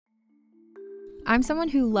I'm someone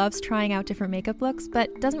who loves trying out different makeup looks,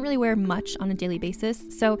 but doesn't really wear much on a daily basis,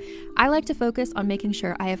 so I like to focus on making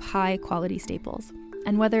sure I have high quality staples.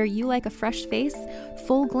 And whether you like a fresh face,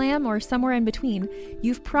 full glam, or somewhere in between,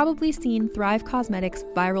 you've probably seen Thrive Causemetics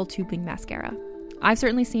Viral Tubing Mascara. I've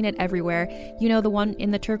certainly seen it everywhere. You know, the one in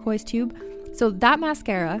the turquoise tube? So that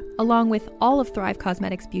mascara, along with all of Thrive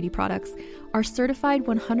Causemetics beauty products, are certified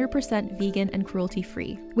 100% vegan and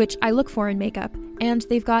cruelty-free, which I look for in makeup, and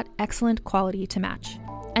they've got excellent quality to match.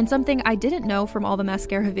 And something I didn't know from all the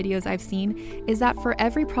mascara videos I've seen is that for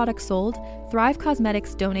every product sold, Thrive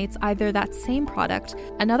Causemetics donates either that same product,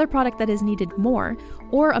 another product that is needed more,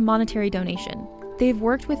 or a monetary donation. They've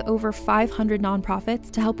worked with over 500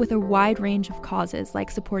 nonprofits to help with a wide range of causes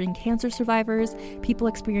like supporting cancer survivors, people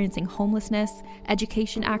experiencing homelessness,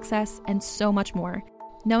 education access, and so much more.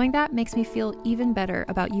 Knowing that makes me feel even better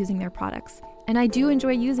about using their products. And I do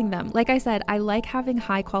enjoy using them. Like I said, I like having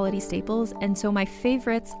high quality staples, and so my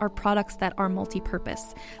favorites are products that are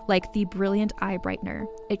multi-purpose, like the Brilliant Eye Brightener.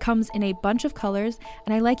 It comes in a bunch of colors,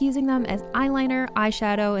 and I like using them as eyeliner,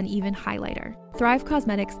 eyeshadow, and even highlighter. Thrive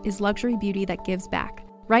Causemetics is luxury beauty that gives back.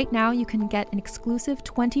 Right now, you can get an exclusive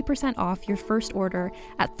 20% off your first order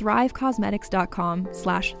at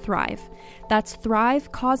thrivecausemetics.com/thrive. That's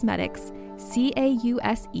Thrive Causemetics,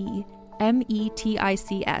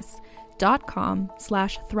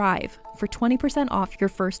 CAUSEMETICS.com/thrive for 20% off your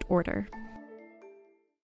first order.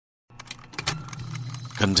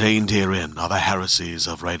 Contained herein are the heresies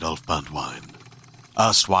of Radolf Burntwine,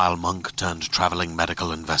 erstwhile monk turned traveling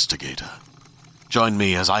medical investigator. Join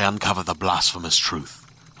me as I uncover the blasphemous truth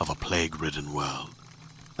of a plague-ridden world,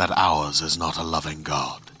 that ours is not a loving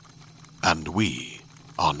God, and we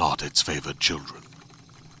are not its favored children.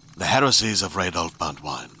 The Heresies of Radolf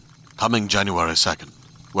Burntwine, coming January 2nd,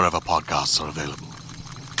 wherever podcasts are available.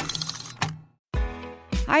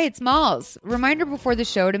 Hi, it's Malls. Reminder before the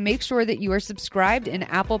show to make sure that you are subscribed in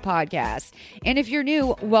Apple Podcasts. And if you're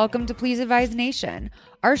new, welcome to Please Advise Nation.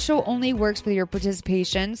 Our show only works with your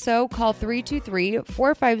participation, so call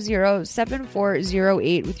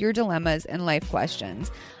 323-450-7408 with your dilemmas and life questions.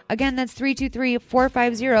 Again, that's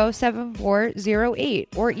 323-450-7408,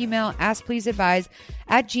 or email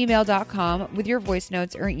askpleaseadvise@gmail.com with your voice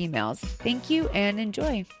notes or emails. Thank you and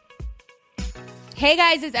enjoy. Hey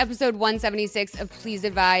guys, it's episode 176 of Please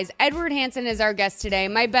Advise. Edward Hansen is our guest today,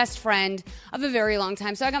 my best friend of a very long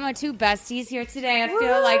time. So I got my two besties here today. I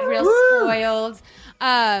feel like real spoiled.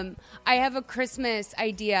 I have a Christmas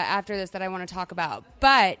idea after this that I want to talk about.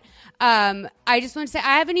 But I just want to say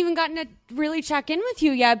I haven't even gotten to really check in with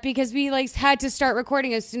you yet because we had to start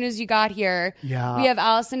recording as soon as you got here. Yeah. We have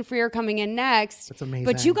Allison Freer coming in next. That's amazing.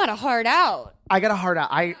 But you got a hard out. I got a hard out.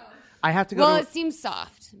 I have to go Well, it seems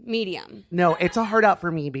soft, medium. No, it's a hard out for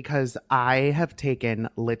me because I have taken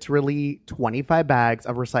literally 25 bags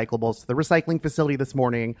of recyclables to the recycling facility this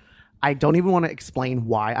morning. I don't even want to explain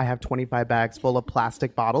why I have 25 bags full of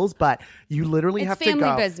plastic bottles, but you literally have to go. It's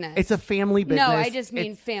family business. It's a family business. No, I just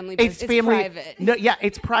mean family business. It's private. No, yeah,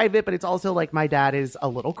 it's private, but it's also like my dad is a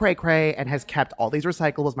little cray-cray and has kept all these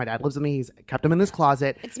recyclables. My dad lives with me. He's kept them in his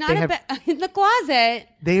closet. It's not in the closet.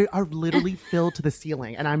 They are literally filled to the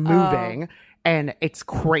ceiling, and I'm moving. And it's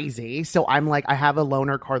crazy. So I'm like, I have a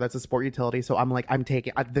loaner car that's a sport utility. So I'm like,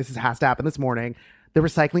 this has to happen this morning. The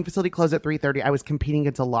recycling facility closed at 3:30. I was competing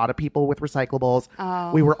against a lot of people with recyclables.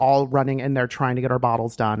 We were all running in there trying to get our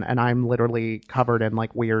bottles done. And I'm literally covered in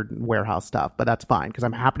like weird warehouse stuff. But that's fine because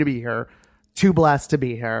I'm happy to be here. Too blessed to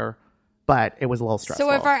be here. But it was a little stressful.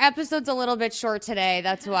 So if our episode's a little bit short today,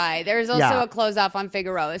 that's why. There's also a close off on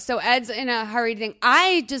Figueroa. So Ed's in a hurried thing.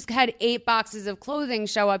 I just had 8 boxes of clothing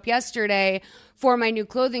show up yesterday for my new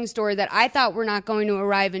clothing store that I thought were not going to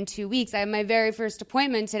arrive in 2 weeks. I have my very first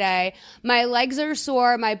appointment today. My legs are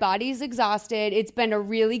sore. My body's exhausted. It's been a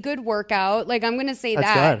really good workout. Like, I'm going to say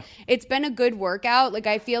that. Good. It's been a good workout. Like,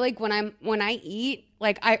 I feel like when I eat,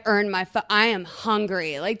 like, I earn I am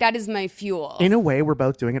hungry. Like, that is my fuel. In a way, we're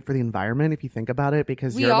both doing it for the environment, if you think about it,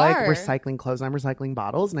 because you're like recycling clothes and I'm recycling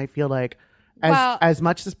bottles. And I feel like as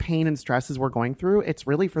much as pain and stress as we're going through, it's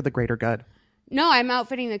really for the greater good. No, I'm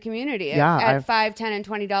outfitting the community at $5, $10, and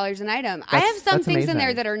 $20 an item. I have some things in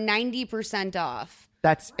there that are 90% off.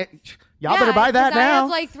 That's it. Y'all better buy that now. I have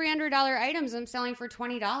like $300 items I'm selling for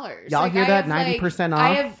 $20. Y'all hear that? 90% off.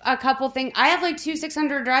 I have a couple things. I have like 2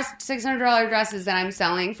 $600 dresses that I'm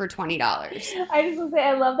selling for $20. I just want to say,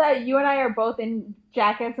 I love that you and I are both in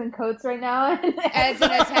jackets and coats right now. Ed's in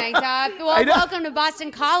a tank top. Well, welcome to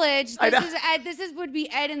Boston College. This is Ed. Would be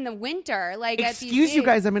Ed in the winter. Like, excuse you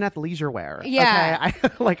guys, I'm in athleisure wear. Yeah,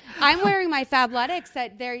 okay? I'm wearing my Fabletics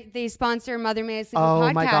that they sponsor Mother May I Sleep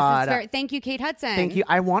podcast. My God. Thank you, Kate Hudson. Thank you.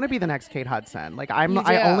 I want to be the next Kate Hudson. Like I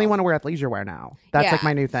only want to wear athleisure wear now. That's like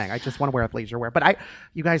my new thing. I just want to wear athleisure wear. But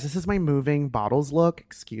you guys, this is my moving bottles look.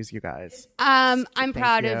 Excuse you guys. I'm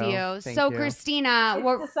proud of you. Thank So you. Christina,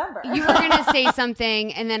 December. You were gonna say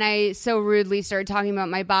something, and then I so rudely started talking about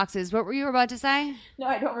my boxes. What were you about to say? No,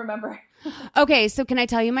 I don't remember. Okay, so can I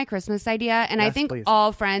tell you my Christmas idea? And I think please.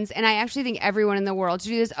 all friends, and I actually think everyone in the world should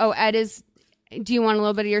do this. Oh, Ed is. Do you want a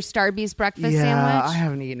little bit of your Starbucks breakfast sandwich? Yeah, I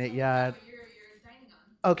haven't eaten it yet.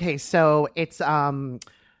 Okay, so it's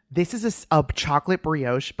this is a chocolate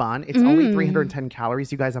brioche bun. It's only 310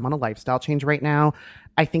 calories. You guys, I'm on a lifestyle change right now.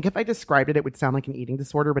 I think if I described it, it would sound like an eating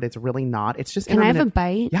disorder, but it's really not. It's just Can I intermittent. have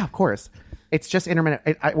a bite? Yeah, of course. It's just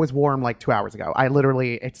intermittent. It was warm like 2 hours ago.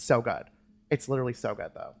 It's so good. It's literally so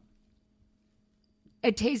good, though.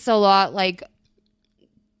 It tastes a lot like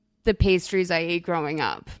the pastries I ate growing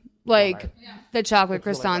up. Like the chocolate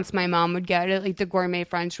croissants my mom would get at like the gourmet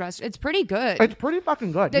French restaurant. It's pretty good. It's pretty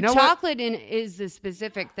fucking good. The You know chocolate is the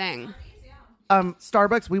specific thing.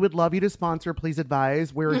 Starbucks, we would love you to sponsor. Please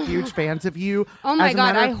advise. We're huge fans of you. Oh my As a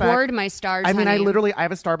God, matter I of fact, hoard my stars. I mean, honey. I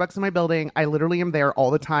have a Starbucks in my building. I literally am there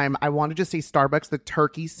all the time. I want to just say Starbucks, the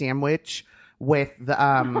turkey sandwich with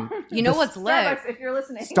the You know what's lit? Starbucks, if you're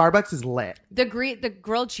listening. Starbucks is lit. The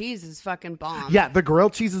grilled cheese is fucking bomb. Yeah, the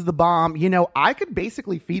grilled cheese is the bomb. You know, I could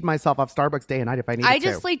basically feed myself off Starbucks day and night if I needed to. I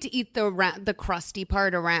just like to eat the crusty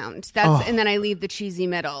part around. And then I leave the cheesy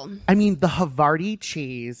middle. I mean, the Havarti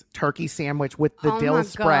cheese turkey sandwich with the dill my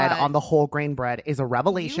spread God. on the whole grain bread is a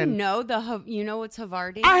revelation. You know what's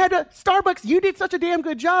Havarti? I had Starbucks. You did such a damn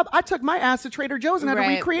good job. I took my ass to Trader Joe's and had to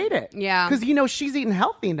Right. recreate it. Yeah. Because, she's eating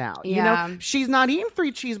healthy now. Yeah. She's not eating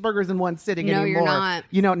 3 cheeseburgers in one sitting No, anymore. you're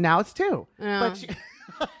not. Now it's 2. No. But she-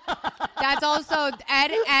 That's also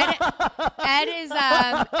Ed is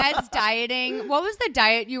Ed's dieting. What was the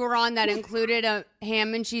diet you were on that included a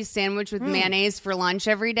ham and cheese sandwich with mayonnaise for lunch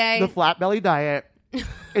every day? the flat belly diet.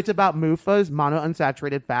 It's about MUFAs,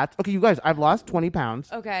 monounsaturated fats. Okay, you guys, I've lost 20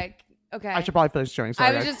 pounds. Okay. I should probably finish chewing. Sorry,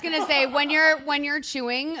 I was guys. just gonna say when you're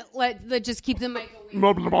chewing, let just keep the mic away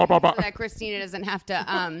Blah, blah, blah, blah, blah. so that Christina doesn't have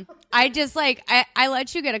to. I just I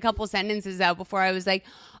let you get a couple sentences out before I was like,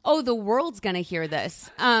 oh, the world's gonna hear this.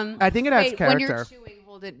 I think it adds When you're character. chewing,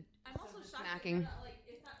 hold it. I'm also smacking.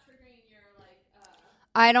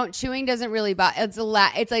 I don't. Chewing doesn't really bother.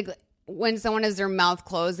 It's like when someone has their mouth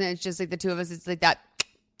closed and it's just like the two of us. It's like that.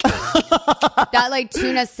 That like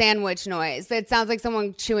tuna sandwich noise. It sounds like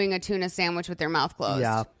someone chewing a tuna sandwich with their mouth closed.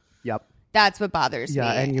 Yeah. Yep. That's what bothers me.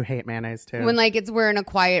 Yeah, and you hate mayonnaise too. When we're in a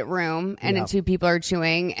quiet room and Yeah. 2 people are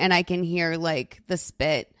chewing and I can hear like the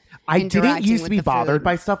spit. I didn't interacting used to with be the bothered food.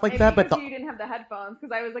 by stuff like Maybe that, but because you didn't have the headphones,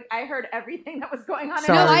 because I was like, I heard everything that was going on.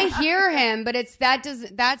 Sorry. No, in I hear him, but it's that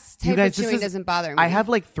type of chewing doesn't bother me. I have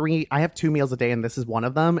I have 2 meals a day, and this is one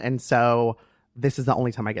of them, and so this is the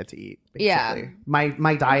only time I get to eat. Basically. Yeah.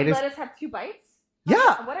 My diet You is let us have 2 bites?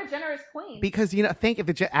 Yeah. What a generous queen. because think if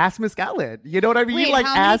it's ask Miss Ellen. You know what I mean? Wait, You like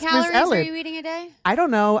how many ask Miss calories Ellen. are you eating a day? I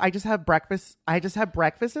don't know. I just have breakfast.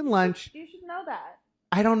 And lunch. You should know that.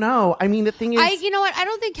 I don't know. I mean, the thing is, You know what? I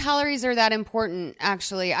don't think calories are that important,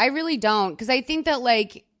 actually. I really don't. Because I think that,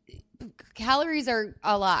 calories are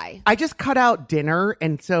a lie. I just cut out dinner.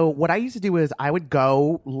 And so what I used to do is I would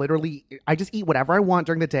go I just eat whatever I want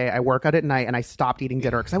during the day. I work out at night and I stopped eating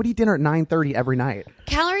dinner because I would eat dinner at 9:30 every night.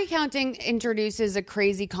 Calorie counting introduces a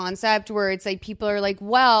crazy concept where it's like people are like,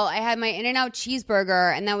 well, I had my In-N-Out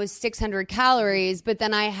cheeseburger and that was 600 calories, but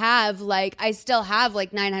then I still have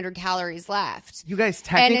 900 calories left. You guys, And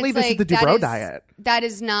technically, it's this is the that Dubrow is- diet. That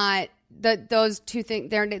is not those two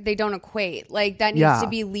things. They don't equate. That needs Yeah. to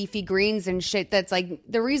be leafy greens and shit. That's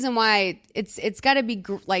the reason why it's got to be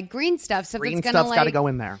green stuff. So Green if it's gonna stuff's got to go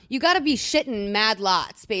in there. you got to be shitting mad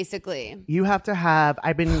lots, basically. You have to have.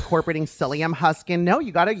 I've been incorporating psyllium huskin. No,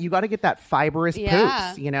 you gotta get that fibrous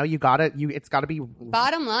Yeah. poops. It's gotta be.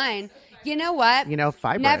 Bottom line, you know what?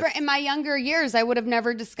 Fibrous. Never in my younger years, I would have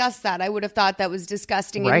never discussed that. I would have thought that was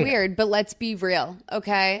disgusting Right. and weird. But let's be real,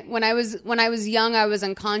 okay? When I was young, I was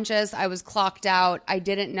unconscious. I was clocked out. I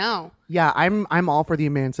didn't know. Yeah, I'm all for the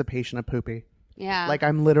emancipation of poopy. Yeah.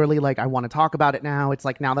 I'm literally I want to talk about it now. It's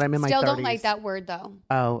now that I'm in Still my 30s. don't like that word though.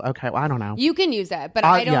 Oh, okay. Well, I don't know. You can use that, but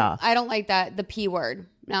I don't. yeah. I don't like that. The P word,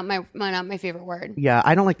 not my favorite word. Yeah,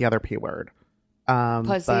 I don't like the other P word.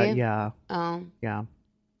 Pussy. But yeah, Oh, yeah.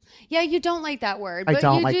 yeah. You don't like that word. I But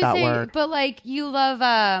don't you like do that say, word. But you love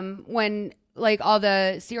when all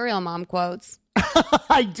the Serial Mom quotes.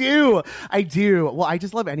 I do. Well, I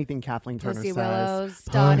just love anything Kathleen Turner Pussy says. Willows,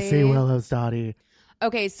 Dottie. Pussy Willows, Dottie.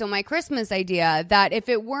 Okay, so my Christmas idea that if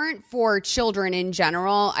it weren't for children in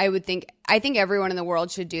general, I think everyone in the world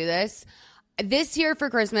should do this. This year for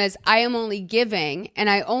Christmas, I am only giving and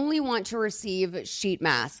I only want to receive sheet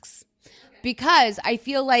masks because I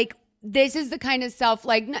feel like this is the kind of self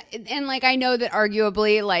and I know that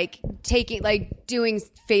arguably doing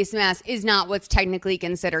face masks is not what's technically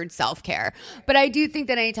considered self-care. But I do think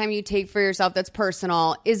that anytime you take for yourself that's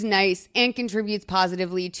personal is nice and contributes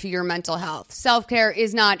positively to your mental health. Self-care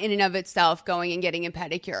is not in and of itself going and getting a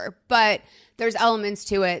pedicure, but there's elements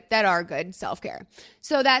to it that are good self-care.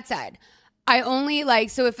 So that said, I only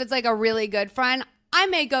so if it's like a really good friend, I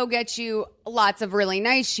may go get you lots of really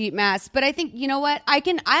nice sheet masks, but I think, you know what? I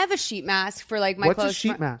have a sheet mask for my What's close a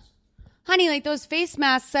sheet mask? Honey, those face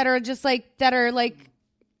masks that are just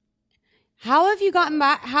how have you gotten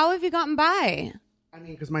by? I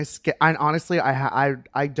mean, because my skin, honestly,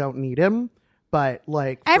 I don't need him, but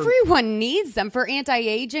everyone needs them for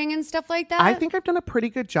anti-aging and stuff like that. I think I've done a pretty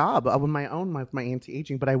good job with my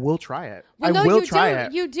anti-aging, but I will try it. Well, I will try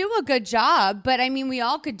it. You do a good job, but I mean, we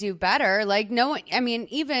all could do better.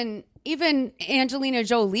 Even Angelina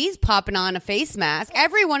Jolie's popping on a face mask.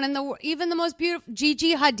 Everyone even the most beautiful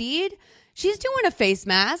Gigi Hadid, she's doing a face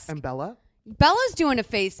mask. And Bella's doing a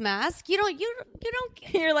face mask. You don't.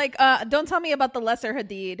 You're like, don't tell me about the lesser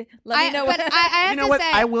Hadid. Let me know. But I have you know to what?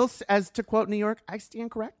 say, I will, as to quote New York, I stand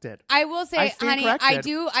corrected. I will say, honey,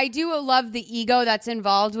 corrected. I do love the ego that's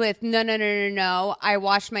involved with no. I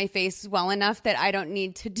wash my face well enough that I don't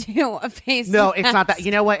need to do a face No, mask. it's not that. You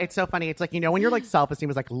know what? It's so funny. It's when your self-esteem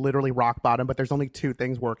is literally rock bottom, but there's only two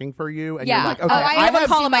things working for you, and Yeah. you're like, Oh, okay, I have a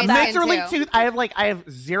call about that literally too. two. I have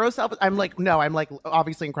zero self. I'm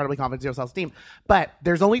obviously incredibly confident, zero self-esteem, but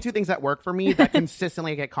there's only two things that work for me that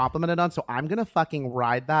consistently get complimented on. So I'm gonna fucking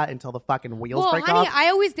ride that until the fucking wheels break honey, off. I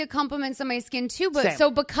always get compliments on my skin too, but Same. so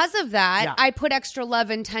because of that, Yeah. I put extra love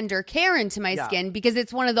and tender care into my skin because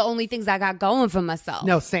it's one of the only things I got going for myself.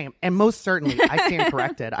 No, same, and most certainly, I stand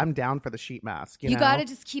corrected. I'm down for the sheet mask. You know? Gotta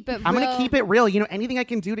just keep it real. I'm gonna keep it real. Anything I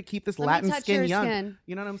can do to keep this Let me Latin touch skin your young. skin.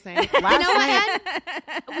 You know what I'm saying? You know what,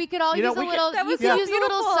 Ann? We could all use a little. You could use a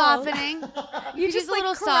little softening. You could use a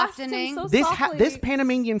little softening. This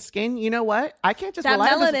Panamanian skin, you know what? I can't just That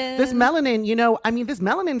rely on melanin. this melanin. This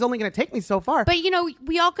melanin's only going to take me so far. But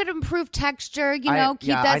we all could improve texture. Keep I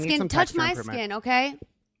that need skin. some Touch texture my improvement. skin, okay?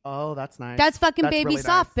 Oh, that's nice. That's fucking baby really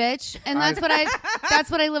soft, nice. bitch. And that's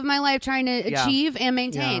what I live my life trying to achieve and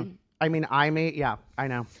maintain. Yeah. I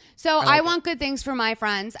know. So I want good things for my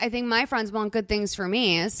friends. I think my friends want good things for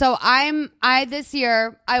me. So this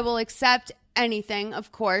year I will accept anything.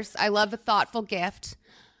 Of course, I love a thoughtful gift,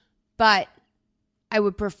 but I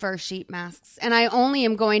would prefer sheet masks, and I only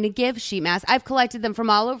am going to give sheet masks. I've collected them from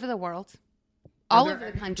all over the world, all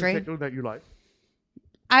over the country. That you like?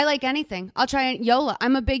 I like anything. I'll try YOLO.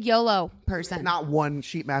 I'm a big YOLO person. Not one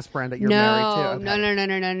sheet mask brand that you're married to.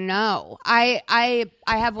 Okay. No. I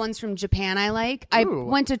have ones from Japan I like. I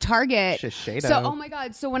went to Target. Shiseido. So, oh my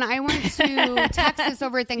God. So when I went to Texas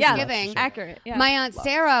over Thanksgiving, accurate. Yeah. my Aunt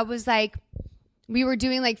Sarah was like, we were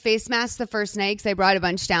doing face masks the first night because I brought a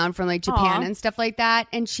bunch down from Japan and stuff like that.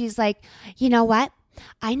 And she's like, you know what?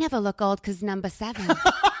 I never look old because number 7.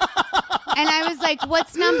 And I was like,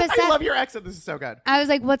 what's number 7? I love your accent. This is so good. I was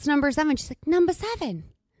like, what's number 7? She's like, number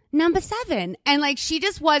 7. And she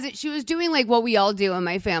just wasn't, she was doing what we all do in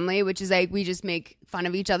my family, which is we just make fun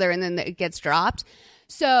of each other and then it gets dropped.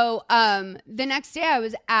 So the next day I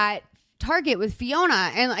was at Target with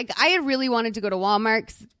Fiona and I had really wanted to go to Walmart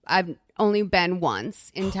 'cause I've only been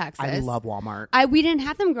once in Texas. I love Walmart. We didn't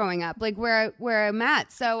have them growing up, where I'm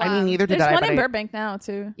at. So neither did There's I. one in Burbank now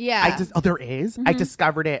too. Yeah. There is. I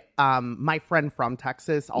discovered it. My friend from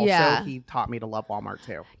Texas also, he taught me to love Walmart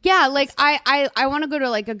too. Yeah, I want to go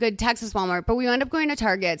to a good Texas Walmart, but we wound up going to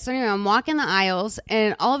Target. So anyway, I'm walking the aisles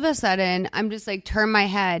and all of a sudden I'm just turn my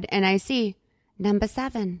head and I see number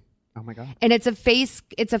 7. Oh my God. And it's a face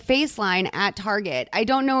line at Target. I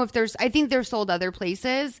don't know if I think they're sold other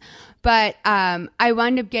places, but I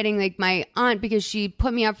wound up getting my aunt, because she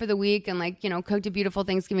put me up for the week and cooked a beautiful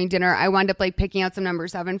Thanksgiving dinner. I wound up picking out some number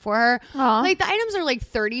 7 for her. Aww. The items are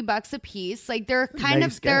 $30 a piece. They're kind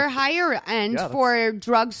Nice of, they're gift. higher end for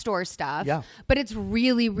drugstore stuff. Yeah. But it's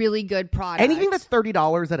really, really good product. Anything that's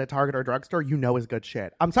 $30 at a Target or drugstore, is good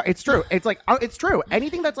shit. I'm sorry, it's true. It's it's true.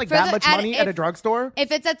 Anything that's that much money at a drugstore.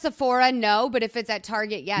 If it's at Sephora, no. But if it's at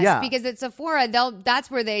Target, yes. Yeah. Because at Sephora, that's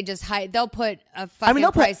where they just hide. They'll put a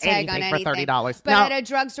fucking price tag on anything anything. for $30. But Now- at a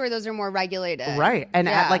drugstore, those are more regulated. Right. And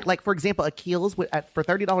Yeah. at like for example, at Kiehl's, for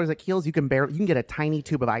 $30 at Kiehl's, you can get a tiny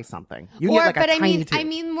tube of ice something. You can Or, get like but a I tiny mean, tube. I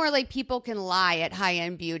mean more like people can lie at high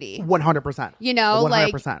end beauty. 100%. You know,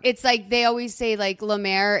 100%. like it's like they always say like La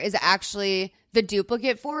Mer is actually the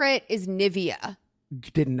duplicate for it is Nivea.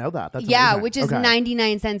 Didn't know that. That's Yeah, amazing. which is Okay.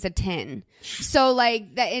 99 cents a tin. So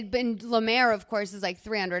like that it been La Mer, of course, is like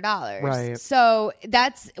 $300. Right. So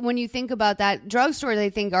that's when you think about that, drugstores I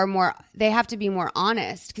think are more, they have to be more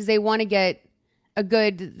honest because they want to get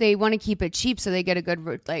they want to keep it cheap so they get a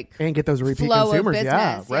good like And get those repeat flow of consumers.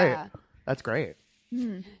 Yeah, business, right. yeah. That's great.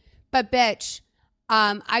 But bitch,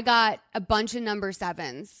 I got a bunch of number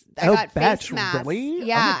 7s. I Oh, got bitch, face masks. really?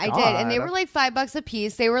 Yeah, Oh my I did. And they God. were like $5 a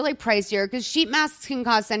piece. They were like pricier because sheet masks can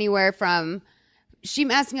cost anywhere from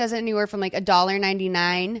like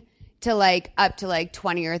 $1.99 to like up to like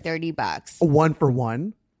 20 or $30. One for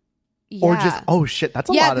one. Yeah. Or just shit, that's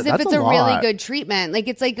a yeah, lot. because if That's it's a really lot. good treatment, like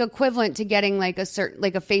it's like equivalent to getting like a certain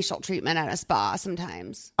like a facial treatment at a spa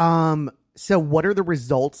sometimes. So what are the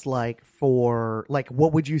results like for like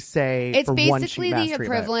what would you say It's for one basically sheet the mask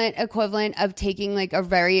treatment? equivalent of taking like a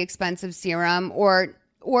very expensive serum or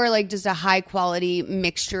like just a high quality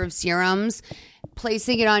mixture of serums,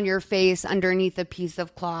 placing it on your face underneath a piece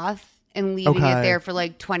of cloth and leaving it Okay. there for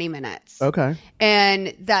like 20 minutes. Okay.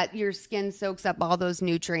 And that your skin soaks up all those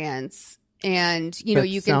nutrients. And, you know, That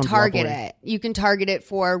you can sounds target lovely. it. You can target it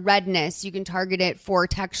for redness. You can target it for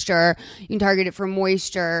texture. You can target it for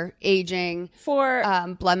moisture, aging, For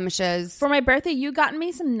blemishes. my birthday, you got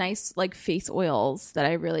me some nice like face oils that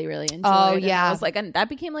I really, really enjoyed. Oh, And yeah. I was like, and that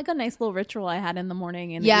became like a nice little ritual I had in the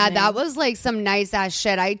morning. And Yeah, evening. that was like some nice ass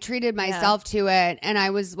shit. I treated myself to it. And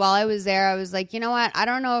while I was there, I was like, you know what? I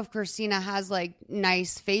don't know if Christina has like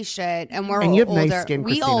nice face shit. And we're And you have older. nice skin,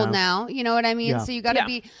 we Christina. old now. You know what I mean? Yeah. So you got to Yeah.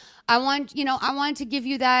 be. I want to give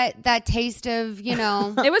you that taste of, you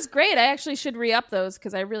know. It was great. I actually should re-up those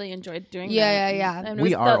because I really enjoyed doing Yeah, that. yeah. And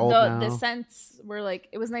We are old the now. scents were like,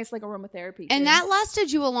 it was nice, like aromatherapy. And too. that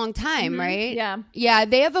lasted you a long time, right? Yeah. Yeah,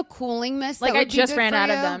 they have a cooling mist. like that I would be just good ran for out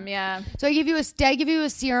of you. them. Yeah. So did I give you a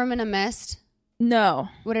serum and a mist? No,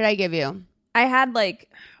 What did I give you? I had like,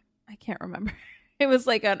 I can't remember. It was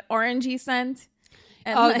like an orangey scent.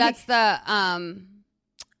 And Oh, like, that's the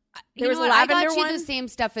There you was know a what? I got lavender you one. the same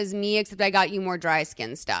stuff as me, except I got you more dry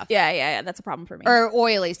skin stuff. yeah. That's a problem for me. Or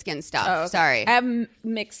oily skin stuff. Oh, okay. Sorry. I have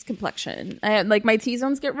mixed complexion. I have, like my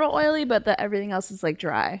T-zones get real oily, but everything else is like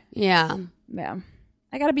dry. Yeah. Yeah,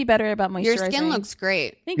 I got to be better about moisturizing. Your skin looks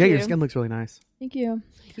great. Thank Yeah, you. your skin looks really nice. Thank you.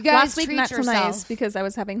 You guys Last week treat not so yourself. nice because I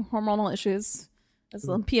was having hormonal issues. I was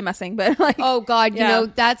a little PMSing, but like Oh God, Yeah. you know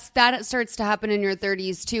that starts to happen in your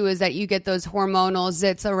 30s too. Is that you get those hormonal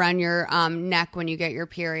zits around your neck when you get your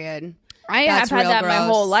period? I That's have had real that my gross.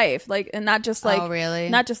 whole life, like, and not just like, Oh, really?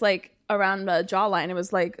 not just like around the jawline. It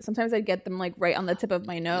was like sometimes I'd get them like right on the tip of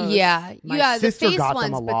my nose. Yeah, My yeah. The sister face got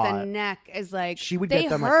them ones, a but the lot. neck is like She would they get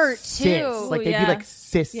them hurt like cysts. too. Like they'd Yeah. be like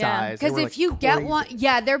cyst Yeah. size. They Because were, if like, you get crazy. one,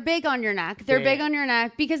 yeah, they're big on your neck. They're big Big. on your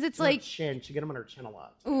neck because it's Her like, chin. She get them on her chin a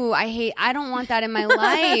lot. ooh, I don't want that in my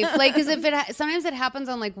life. Like, because sometimes it happens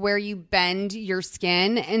on like where you bend your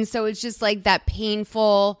skin, and so it's just like that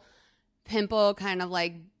painful pimple kind of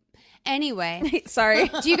like. Anyway, Sorry.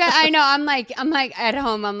 do you guys? I know. I'm like at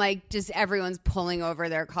home. I'm like just everyone's pulling over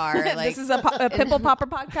their car. Like This is a pimple popper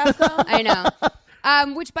podcast, though. I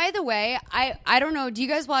know. Which, by the way, I don't know. Do you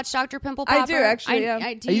guys watch Dr. Pimple Popper? I do, actually, yeah.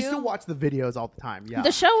 Do I you? used to watch the videos all the time. Yeah.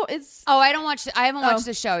 The show is Oh, I don't watch. I haven't watched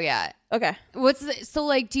the show yet. okay. So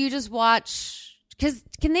like? Do you just watch? Because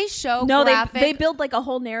can they show? No, graphic? they build like a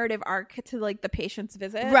whole narrative arc to like the patient's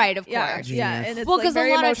visit. Right, of Yeah, course. yeah, Genius. and it's Well, like 'cause a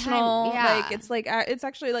very lot of time- emotional. yeah. Like it's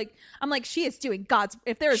actually like I'm like she is doing God's.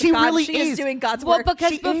 If there is She God, really she is is. doing God's Well, work.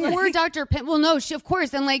 because She before is. Dr. Pimp, well, no, she of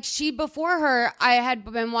course, and like before her, I had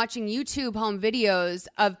been watching YouTube home videos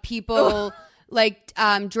of people. Like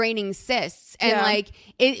draining cysts, and Yeah. like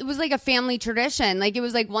it was like a family tradition. Like it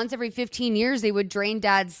was like once every 15 years they would drain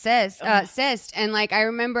dad's cyst, and like I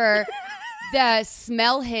remember the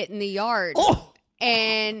smell hit in the yard,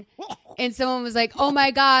 and someone was like, "Oh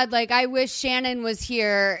my God!" Like I wish Shannon was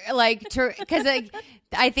here, like because like.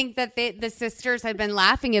 I think that the sisters had been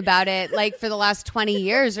laughing about it like for the last 20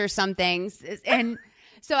 years or something. And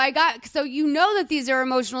so you know that these are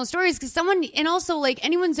emotional stories because and also like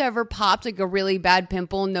anyone's ever popped like a really bad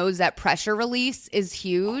pimple knows that pressure release is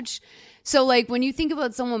huge. So like when you think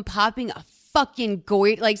about someone popping a fucking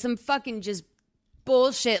goit, like some fucking just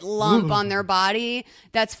bullshit lump on their body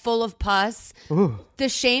that's full of pus. The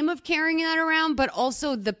shame of carrying that around, but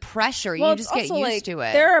also the pressure. Well, you just get used to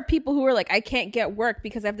it. There are people who are like, I can't get work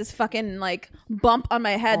because I have this fucking like bump on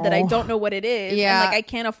my head that I don't know what it is. Yeah. And like I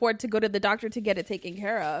can't afford to go to the doctor to get it taken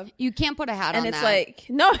care of. You can't put a hat on And that. it's like,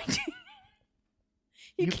 no,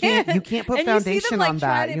 you can't. You can't put And foundation you see them, like, on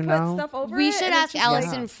try that, to you put know? stuff over We it, should and it's ask just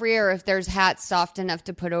Allison like- Freer if there's hats soft enough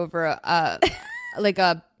to put over a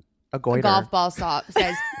goiter. golf ball size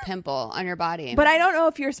pimple on your body. But I don't know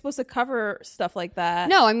if you're supposed to cover stuff like that.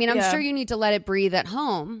 no, I mean, I'm Yeah. sure you need to let it breathe at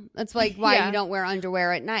home. That's like why Yeah. you don't wear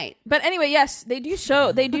underwear at night. But anyway, yes, they do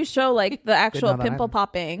show like the actual know that pimple either.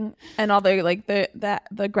 popping and all the like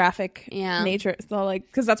the graphic Yeah. nature. So like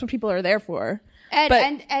because that's what people are there for. Ed,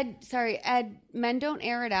 But- Ed, men don't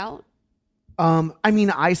air it out. I mean,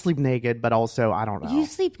 I sleep naked, but also I don't know. You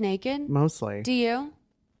sleep naked? Mostly. Do you?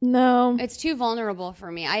 No, It's too vulnerable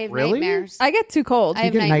for me. I have Really? nightmares. I get too cold. I You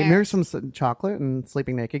have get nightmares nightmares. from chocolate, and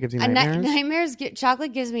sleeping naked gives you Chocolate nightmares.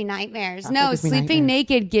 gives me nightmares. Chocolate No, gives me sleeping nightmares.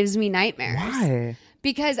 naked gives me nightmares. Why?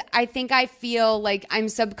 Because I think I feel like I'm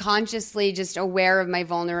subconsciously just aware of my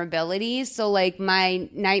vulnerability. So like my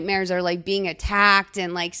nightmares are like being attacked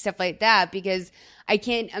and like stuff like that because I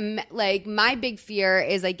can't like my big fear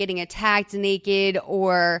is like getting attacked naked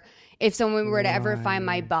or if someone were to ever find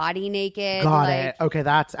my body naked. Got like, it. Okay,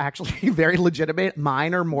 that's actually very legitimate.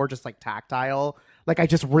 Mine are more just like tactile. Like I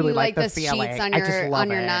just really You like the sheets feeling. on I your just love on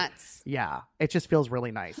your it. nuts. Yeah, it just feels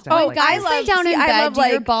really nice. To Oh, have, like, Guys lay down in bed. love, Do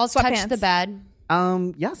your like, balls touch sweatpants. the bed?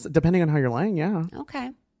 Yes, depending on how you're laying. Yeah, Okay.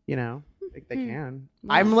 you know. They can.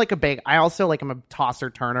 I'm like I also like I'm a tosser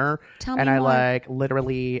turner, Tell me and I more. like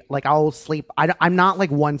literally like I'll sleep. I'm not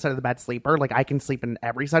like one side of the bed sleeper. Like I can sleep in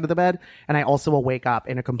every side of the bed, and I also will wake up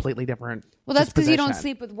in a completely different. Well, that's because you don't position.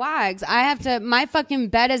 sleep with Wags. I have to. My fucking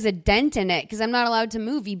bed has a dent in it because I'm not allowed to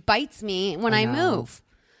move. He bites me when I know. move,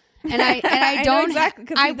 and I I know don't. exactly,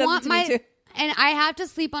 'cause he I does it want to me my. too. And I have to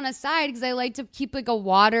sleep on a side because I like to keep like a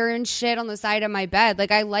water and shit on the side of my bed.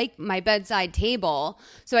 Like I like my bedside table,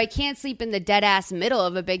 so I can't sleep in the dead ass middle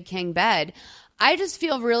of a big king bed. I just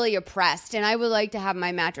feel really oppressed, and I would like to have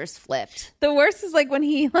my mattress flipped. The worst is like when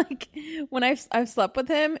he like when I've slept with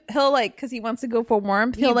him, he'll like because he wants to go for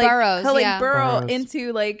warmth. He burrows, He'll like yeah. burrow Burrows.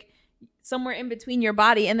 into like somewhere in between your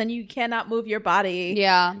body, and then you cannot move your body.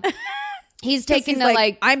 Yeah. He's taken he's to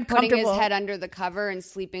like, I'm putting his comfortable. head under the cover and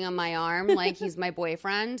sleeping on my arm like he's my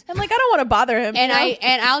boyfriend. I'm like I don't want to bother him. And you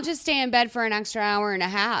know? I'll just stay in bed for an extra hour and a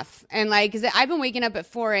half. And like, cause I've been waking up at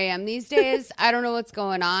 4 a.m. these days. I don't know what's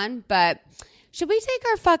going on, but should we take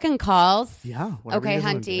our fucking calls? Yeah. whatever Okay, you guys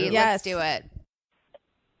wanna Hunty, do. Yeah. let's do it.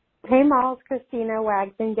 Hey, Miles, Christina,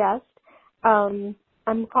 Wags, and Guest.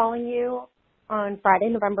 I'm calling you on Friday,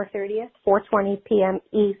 November 30th, 4:20 p.m.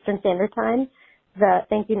 Eastern Standard Time. The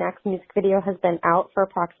Thank You Next music video has been out for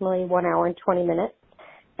approximately 1 hour and 20 minutes,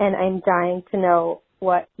 and I'm dying to know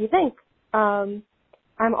what you think.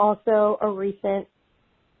 I'm also a recent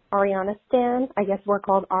Ariana stan. I guess we're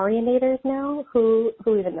called Arianators now. Who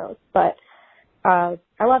even knows? But I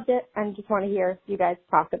loved it, and just want to hear you guys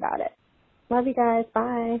talk about it. Love you guys.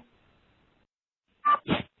 Bye.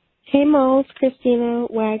 Hey, Moles, Christina,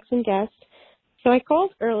 Wags, and Guest. So I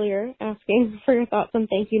called earlier asking for your thoughts on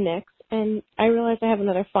Thank You Next, and I realized I have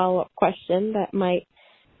another follow-up question that might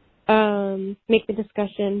make the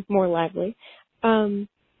discussion more lively.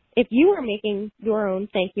 If you were making your own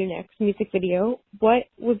Thank You Next music video, what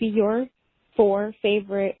would be your 4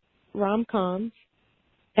 favorite rom-coms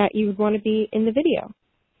that you would want to be in the video?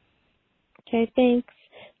 Okay, thanks.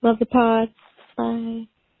 Love the pod. Bye.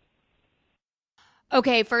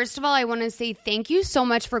 Okay, first of all, I want to say thank you so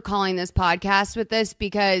much for calling this podcast with this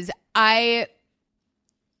because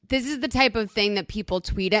this is the type of thing that people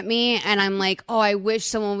tweet at me and I'm like, oh, I wish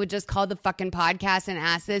someone would just call the fucking podcast and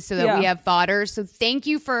ask this so that we have fodder. So thank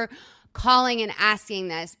you for calling and asking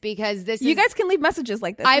this because this you is, guys can leave messages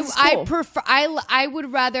like this. This is cool. I prefer I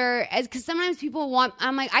would rather because sometimes people want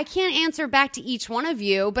I'm like I can't answer back to each one of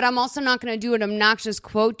you, but I'm also not going to do an obnoxious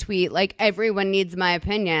quote tweet like everyone needs my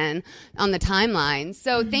opinion on the timeline.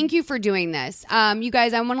 So thank you for doing this. You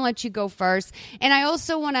guys, I want to let you go first, and I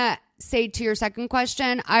also want to say to your second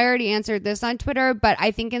question, I already answered this on Twitter, but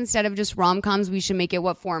I think instead of just rom-coms, we should make it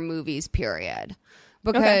what 4 movies, period.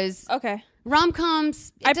 Because Okay.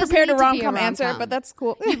 rom-coms, I prepared a rom-com rom-com answer, but that's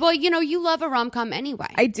cool. well, you know, you love a rom-com anyway.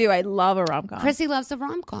 I do. I love a rom-com. Chrissy loves a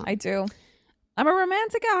rom-com. I do. I'm a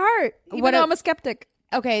romantic at heart, even What though a- I'm a skeptic.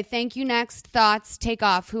 Okay, thank you. Next thoughts, take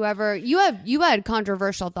off. Whoever you had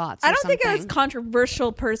controversial thoughts. I or don't think it was something.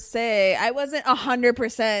 controversial per se. I wasn't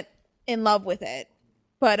 100% in love with it,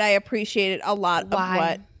 but I appreciated a lot Why?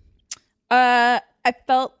 of what. I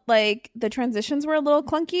felt like the transitions were a little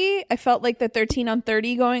clunky. I felt like the 13 on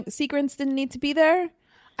 30 going sequence didn't need to be there.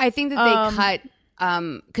 I think that they cut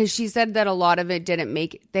because she said that a lot of it didn't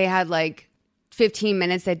make it. They had like 15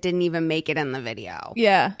 minutes that didn't even make it in the video.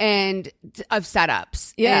 Yeah. And of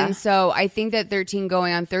setups. Yeah. And so I think that 13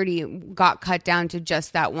 going on 30 got cut down to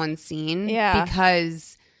just that one scene. Yeah.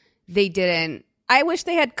 Because they didn't. I wish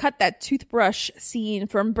they had cut that toothbrush scene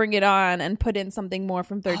from Bring It On and put in something more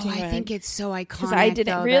from 13. I think it's so iconic. Because I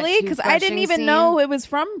didn't really, because I didn't even know it was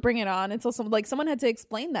from Bring It On until someone had to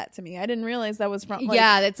explain that to me. I didn't realize that was from. Like,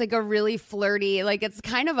 yeah, it's like a really flirty, like it's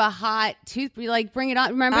kind of a hot tooth. Like Bring It On.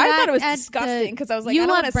 Remember I that? thought it was disgusting because I was like, you I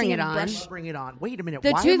don't want to Bring see It On. brush. Bring It On. Wait a minute.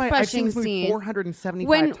 The Why am I've seen toothbrushing this movie scene.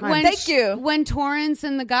 475 times. Thank you. When Torrance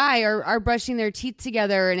and the guy are brushing their teeth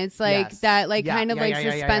together, and it's like Yes. that, like Yeah, kind of yeah, like yeah,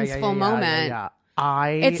 yeah, yeah, suspenseful yeah, yeah, moment. yeah.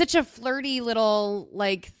 It's such a flirty little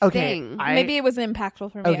like thing. Maybe it was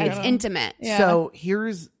impactful for me. Okay. I It's don't know. intimate. Yeah. So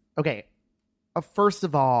here's okay. First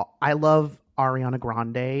of all, I love Ariana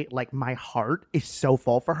Grande. Like my heart is so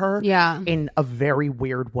full for her. Yeah. In a very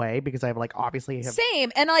weird way because I've like obviously have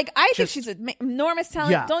Same. And like, I think Just- she's an enormous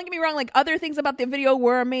talent. Yeah. Don't get me wrong. Like, other things about the video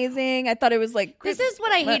were amazing. I thought it was like. This is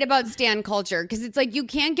what I hate about stan culture because it's like you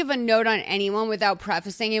can't give a note on anyone without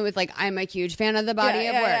prefacing it with like I'm a huge fan of the body Yeah,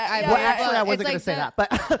 of yeah, work. yeah, I yeah, well, blah, actually, blah. I wasn't It's going to like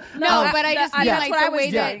say that, but No, but I just mean that's like what I the was way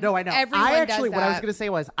doing. that no, I know. everyone I actually, does what I was that. going to say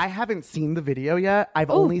was, I haven't seen the video yet.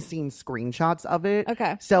 I've only seen screenshots of it.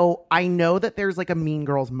 Okay. So I know that there's like a Mean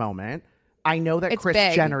Girls moment. I know that It's Kris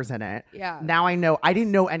big. Jenner's in it. Yeah. Now I know. I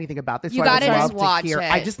didn't know anything about this. You so I would gotta just love watch to hear.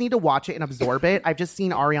 it. I just need to watch it and absorb it. I've just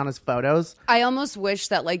seen Ariana's photos. I almost wish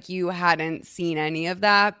that like you hadn't seen any of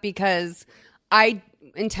that because I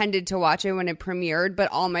intended to watch it when it premiered,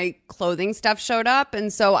 but all my clothing stuff showed up.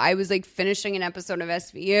 And so I was like finishing an episode of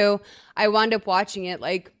SVU. I wound up watching it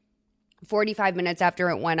like 45 minutes after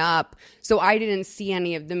it went up. So I didn't see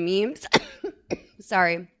any of the memes.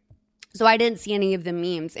 Sorry. So I didn't see any of the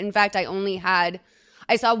memes. In fact, I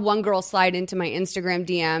saw one girl slide into my Instagram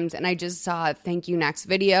DMs and I just saw a thank you next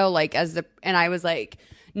video, like and I was like,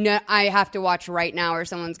 no, I have to watch right now or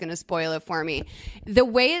someone's going to spoil it for me. The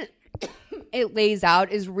way it lays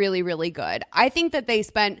out is really, really good. I think that they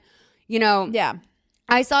spent, Yeah.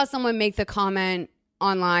 I saw someone make the comment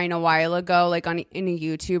online a while ago, like in a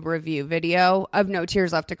YouTube review video of No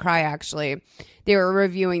Tears Left to Cry, actually. They were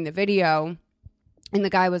reviewing the video and the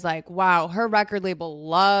guy was like, wow, her record label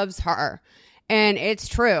loves her. And it's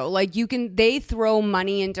true. Like they throw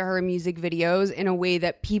money into her music videos in a way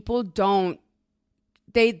that people don't.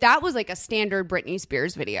 That was like a standard Britney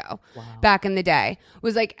Spears video back in the day. It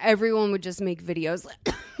was like everyone would just make videos.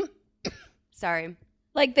 Sorry.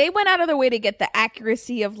 Like, they went out of their way to get the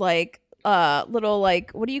accuracy of like little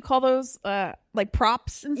like, what do you call those? Like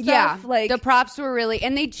props and stuff. Yeah, Like the props were really,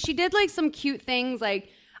 and she did like some cute things. Like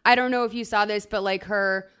I don't know if you saw this, but like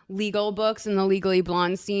her legal books in the Legally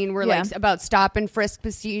Blonde scene were like about stop and frisk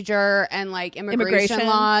procedure and like immigration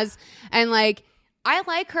laws, and like I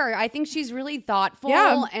like her. I think she's really thoughtful,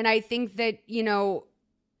 and I think that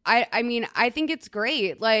I mean I think it's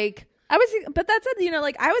great. Like. But that's it.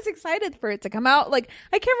 Like I was excited for it to come out. Like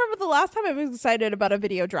I can't remember the last time I was excited about a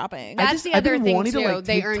video dropping. That's the I've other been thing wanting too. to, like,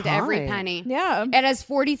 They take earned time. every penny. Yeah. It has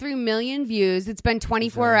 43 million views. It's been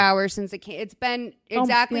 24 hours since it came. It's been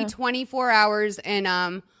exactly 24 hours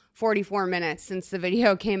and 44 minutes since the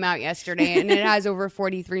video came out yesterday, and it has over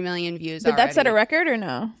 43 million views. Did that set a already. record or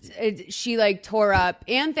no? She like tore up,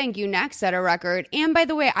 and Thank You Next set a record. And by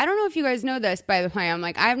the way, I don't know if you guys know this. By the way, I'm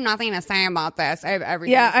like I have nothing to say about this. I have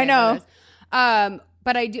everything. Yeah, to say I know. about this.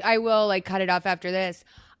 But I will like cut it off after this.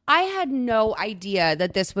 I had no idea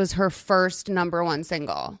that this was her first number one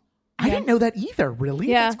single. I didn't know that either. Really?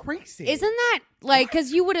 Yeah. That's crazy. Isn't that like,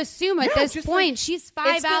 because you would assume at this just point like- she's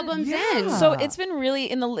 5 albums in. So it's been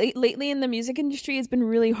really lately in the music industry. It's been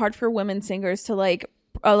really hard for women singers to like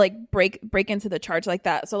break into the charts like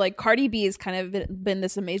that. So like Cardi B has kind of been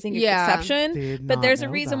this amazing exception. Did But not there's a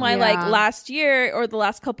know reason that. why Yeah. like last year or the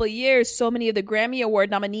last couple of years, so many of the Grammy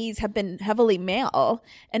Award nominees have been heavily male,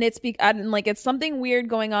 and it's it's something weird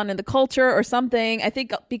going on in the culture or something. I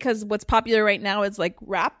think because what's popular right now is like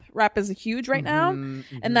rap. Rap is huge right now,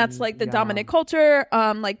 and that's like the dominant culture.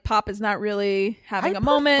 Like pop is not really having a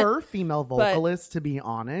moment. I prefer female vocalists, to be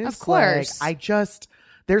honest. Of course. Like,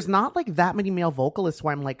 there's not like that many male vocalists who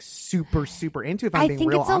I'm like super into. If I'm I being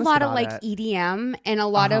think real it's a honest lot of about like it. EDM and a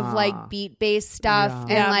lot of like beat based stuff and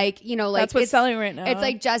Yeah. like like That's what's it's selling right now. It's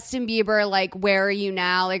like Justin Bieber, like Where Are You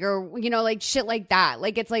Now, like or like shit like that.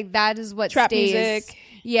 Like it's like that is what Trap stays. music.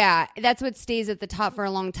 Yeah, that's what stays at the top for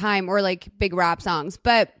a long time, or like big rap songs.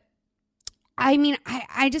 But I mean,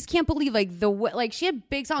 I just can't believe like she had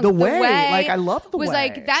big songs. The Way, like I love The was Way.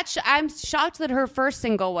 like that. I'm shocked that her first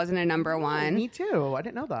single wasn't a number one. Me too. I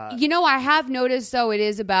didn't know that. You know, I have noticed though it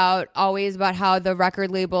is always about how the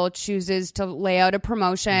record label chooses to lay out a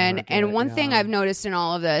promotion. And one thing I've noticed in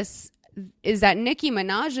all of this is that Nicki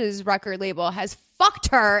Minaj's record label has fucked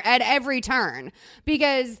her at every turn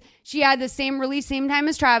because she had the same release same time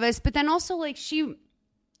as Travis, but then also like she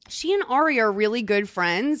and Ari are really good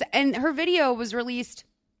friends, and her video was released,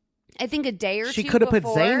 I think, a day or two. She could have put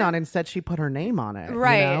before. Zayn on, instead she put her name on it.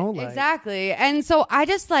 Right, you know? Like, exactly. And so I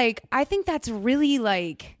just like, I think that's really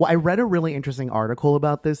like. Well, I read a really interesting article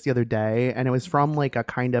about this the other day, and it was from like a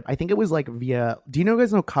kind of, I think it was like via, do you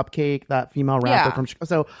guys know Cupcake, that female rapper from Chicago?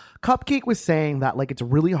 So Cupcake was saying that like it's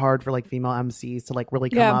really hard for like female MCs to like really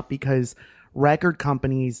come up because record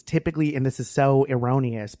companies typically, and this is so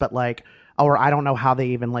erroneous, but like, or I don't know how they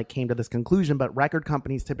even like came to this conclusion, but record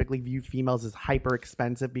companies typically view females as hyper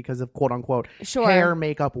expensive because of quote unquote hair,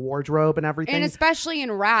 makeup, wardrobe, and everything. And especially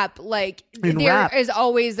in rap, like there is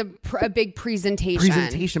always a big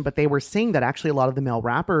presentation. But they were saying that actually a lot of the male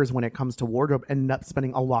rappers, when it comes to wardrobe, end up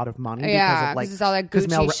spending a lot of money because of like it's all that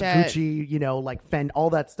Gucci shit. Gucci, you know, like Fendt, all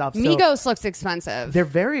that stuff. Migos looks expensive. They're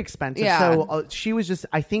very expensive. Yeah. So she was just,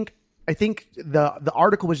 I think the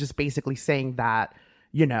article was just basically saying that,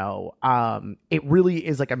 you know, it really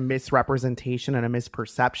is like a misrepresentation and a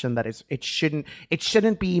misperception that it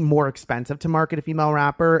shouldn't be more expensive to market a female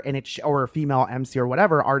rapper and or a female MC or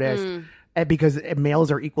whatever artist because males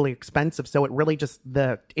are equally expensive. So it really just,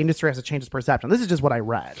 the industry has to change its perception. This is just what I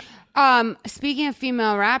read. Speaking of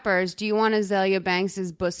female rappers, do you want Azalea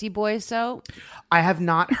Banks's Bussy Boy soap? I have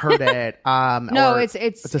not heard it. No, it's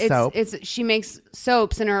a soap. She makes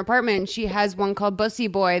soaps in her apartment. She has one called Bussy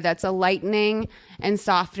Boy that's a lightening and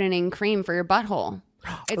softening cream for your butthole.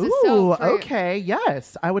 It's a soap. Okay,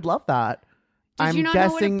 yes, I would love that. Did you not know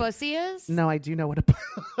what a bussy is? No, I do know what a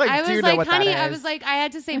I do was know like, what honey, that is. I was like, I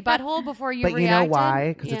had to say butthole before you but reacted. you know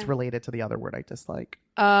why? Because it's related to the other word I dislike.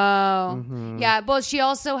 Oh, yeah. Well, she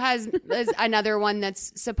also has another one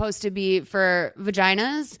that's supposed to be for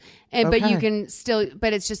vaginas, but you can still,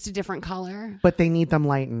 but it's just a different color. But they need them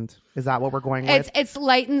lightened. Is that what we're going with? It's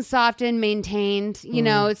light and soft and maintained, you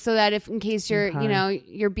know, so that if in case your you know,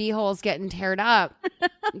 your beehole's getting teared up,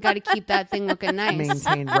 you got to keep that thing looking nice.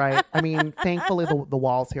 Maintained, right? I mean, thankfully the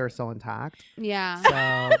walls here are still intact. Yeah. So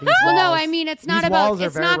well, no, I mean it's not about.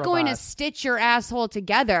 It's not going to robust. stitch your asshole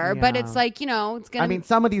together, but it's like, you know, it's gonna. I mean,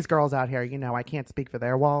 some of these girls out here, you know, I can't speak for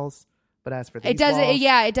their walls, but as for these it doesn't. walls,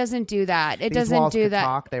 Yeah, it doesn't do that. It these doesn't walls do could that.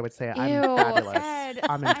 Talk, they would say, "I'm Ew, fabulous. Ed,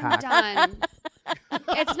 I'm intact." I'm done.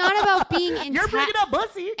 It's not about being intact. You're bringing up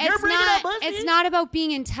Bussy. It's not about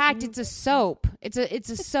being intact. It's a soap. It's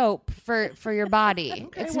a soap for your body.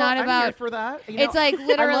 Okay, it's well, not I'm about. here for that. You It's know, like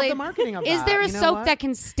literally. I love the marketing of is that. there a You know soap what? that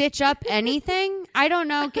can stitch up anything? I don't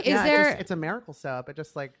know. Is there? It's a miracle soap. It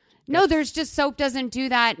just like. No, there's just soap doesn't do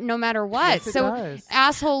that no matter what. Yes, it so does.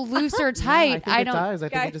 asshole loose or tight. I don't. think it does. I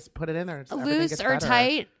think you just put it in there. And everything Loose gets or better.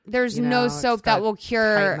 tight. There's You no know, soap just that gotta will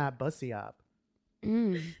cure. Tighten that Bussy up.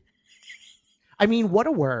 I mean, what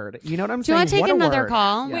a word. You know what I'm Do you saying? want to take What a another word.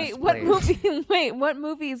 call? Yes, Wait, what please. movie? Wait, what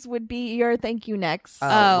movies would be your thank you next?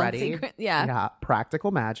 Ready? Secret- yeah. Practical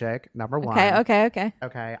Magic, number one. Okay.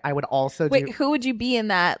 Okay. I would also Wait, do who would you be in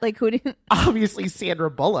that? Like, who? obviously Sandra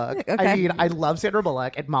Bullock. Okay. I mean, I love Sandra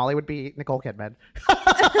Bullock, and Molly would be Nicole Kidman.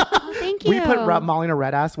 Oh, thank you. We put Molly in a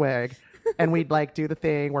red ass wig, and we'd like do the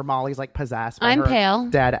thing where Molly's like possessed by I'm her pale.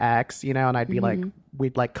 dead ex, you know, and I'd be like,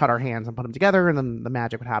 we'd like cut our hands and put them together, and then the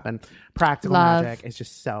magic would happen. Practical Love. Magic is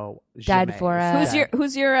just so Dead jamais. for us.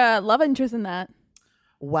 Who's your love interest in that?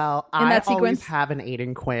 Well, in I that always sequence? have an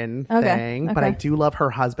Aiden Quinn Okay, thing, but I okay. do love her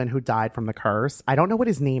husband who died from the curse. I don't know what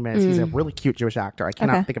his name is. He's a really cute Jewish actor. I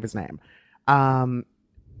cannot Okay. think of his name.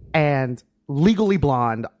 And Legally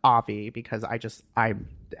Blonde, Avi, because I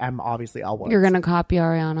am obviously Elle Woods. You're gonna copy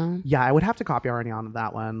Ariana. Yeah, I would have to copy Ariana on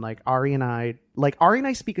that one. Like Ari and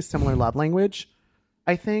I speak a similar love language.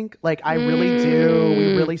 I think, like, I really do.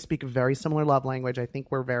 We really speak a very similar love language. I think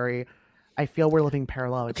I feel we're living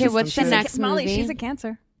parallel. Okay, what's the next Molly, movie? she's a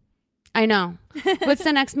Cancer. I know. What's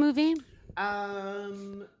the next movie? What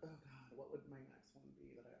would my next one be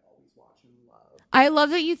that I always watch and love? I love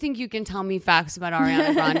that you think you can tell me facts about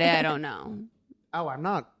Ariana Grande. I don't know. Oh, I'm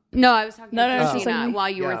not. No, I was talking No, to no, Christina she's like- while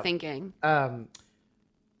you were Yeah. thinking.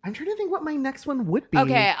 I'm trying to think what my next one would be.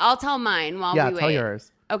 Okay, I'll tell mine while Yeah, we wait. tell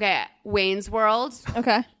yours. Okay, Wayne's World.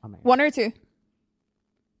 Okay. Amazing. 1 or 2?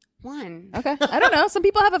 1. Okay. I don't know. Some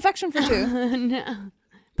people have affection for 2. No.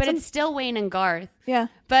 But it's still Wayne and Garth. Yeah.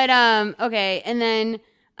 But okay, and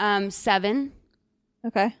then 7,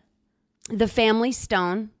 Okay. The Family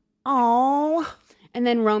Stone. Oh, And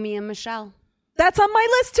then Romy and Michelle. That's on my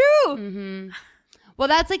list too. Well,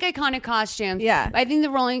 that's like iconic costumes. Yeah. I think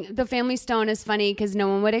the Family Stone is funny because no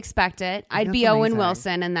one would expect it. I'd be That's Owen amazing.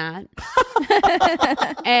 Wilson in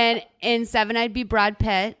that. And in 7, I'd be Brad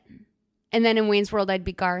Pitt. And then in Wayne's World, I'd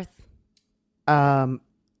be Garth.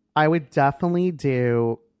 I would definitely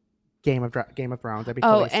do Game of Thrones. I'd be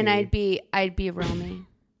Oh, Khaleesi. and I'd be Romy.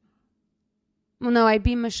 Well, no, I'd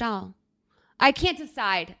be Michelle. I can't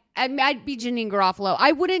decide. I'd be Janine Garofalo.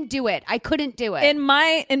 I wouldn't do it. I couldn't do it. In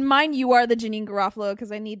mine, you are the Janine Garofalo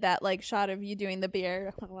because I need that like shot of you doing the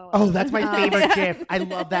beer. Oh, that's my favorite GIF. I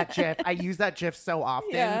love that GIF. I use that GIF so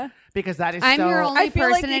often because that is I'm so. your only I feel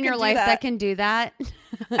like person you in your could do life that. that can do that.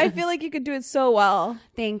 I feel like you could do it so well.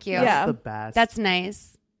 Thank you. Yeah. the best. That's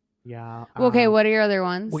nice. yeah. Okay, what are your other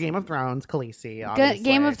ones? Well, Game of Thrones, Khaleesi. Obviously.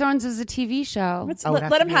 Game of Thrones is a TV show. Oh, it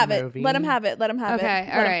has Let to him be a have it. movie? Let him have it. Let him have it. Okay,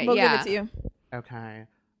 all right, We'll yeah. give it to you. Okay.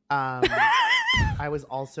 I was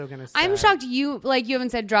also gonna say. I'm shocked you haven't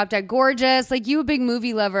said Drop Dead Gorgeous. Like, you a big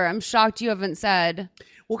movie lover. I'm shocked you haven't said.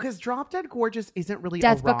 Well, because Drop Dead Gorgeous isn't really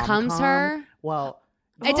Death a rom-com. Becomes Her? Well,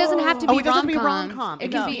 It doesn't have to be it doesn't have to be rom-com. rom-com.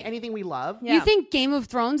 It can be anything we love. Yeah. You think Game of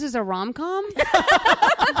Thrones is a rom-com?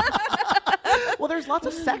 Well, there's lots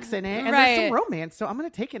of sex in it, and Right. there's some romance. So I'm gonna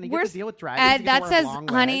take it and get to deal with dragons. Ed, you get that to wear says, long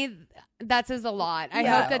honey, legs. that says a lot. I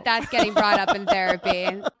Yeah. hope that that's getting brought up in therapy.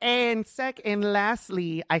 And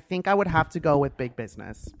lastly, I think I would have to go with Big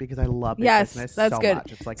Business because I love Big Yes, Business that's so good.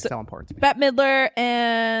 much. It's like so important to me. Bette Midler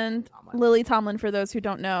and Lily Tomlin for those who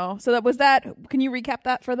don't know. So that was that. Can you recap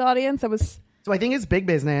that for the audience? That was So I think it's Big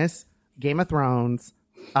Business, Game of Thrones,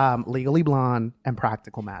 Legally Blonde, and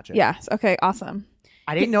Practical Magic. yes. Okay. Awesome.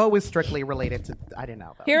 I didn't know it was strictly related to. I didn't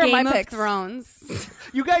know though. Here are Game my of picks. Thrones.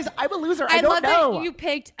 You guys, I'm a loser. I I don't love know. that you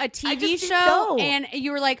picked a TV just didn't show know. and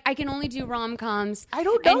you were like, I can only do rom-coms. I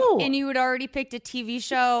don't know. And you had already picked a TV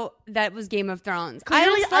show that was Game of Thrones.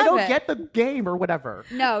 Clearly, just I love don't it. get the game or whatever.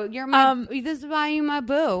 No, you're my. This is why you're my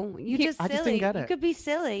boo. You just I silly. just didn't get You it. could be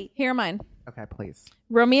silly. Here are mine. Okay, please.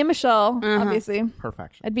 Romy and Michelle. Obviously,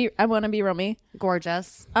 Perfection. I want to be Romy.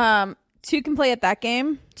 Gorgeous. Two can play at that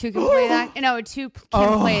game. Two can play that. No, two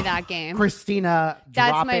can play that game. Christina.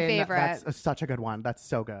 That's drop my in. favorite. That's such a good one. That's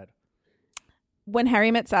so good. When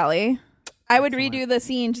Harry Met Sally. I would redo the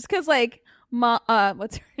scene just because, like,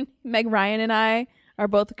 what's her name? Meg Ryan and I are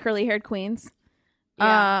both curly-haired queens.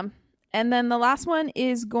 Yeah. And then the last one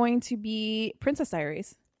is going to be Princess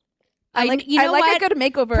Diaries. You know I like what? a good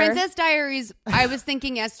makeover. Princess Diaries, I was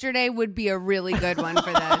thinking yesterday would be a really good one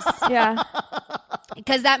for this. Yeah.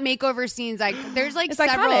 Because that makeover scene's like, there's like It's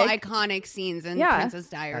several iconic. iconic scenes in Yeah. Princess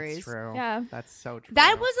Diaries. That's true. Yeah. That's so true.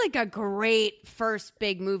 That was like a great first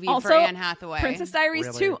big movie Also, for Anne Hathaway. Princess Diaries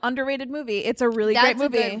Really? 2, underrated movie. It's a really That's great a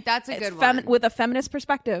movie. good- that's a It's good one. with a feminist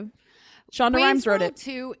perspective. Shonda Wayne's Rhimes wrote World it.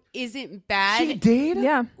 2 isn't bad. She did?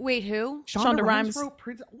 Yeah. Wait, who? Shonda Rhimes. wrote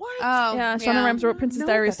What? Oh, Yeah, Shonda Rhimes wrote Princess No,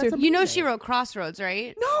 Diaries that's too. a- You know she wrote Crossroads,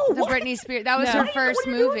 right? No, The what? Britney Spears. That was Yeah. her first What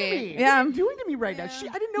are you doing to movie. me? Yeah. What are you doing to me right now? I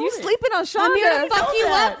didn't know You this. sleeping on Shonda? I'm here to know fuck you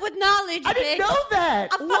that. up with knowledge, I bitch. didn't know that.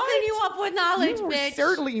 I'm fucking you up with knowledge, You bitch.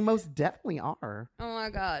 certainly, most definitely are. Oh my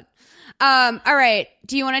god. All right.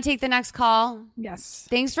 Do you want to take the next call? Yes.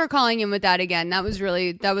 Thanks for calling in with that again. That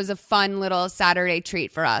was a fun little Saturday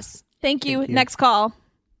treat for us. Thank you. Thank you. Next call.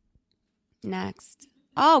 Next.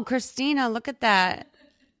 Oh, Christina, look at that.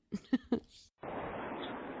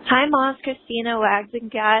 Hi, Moms, Christina, Wags, and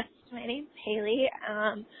guests. My name's Haley.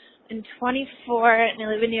 I'm 24 and I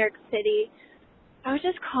live in New York City. I was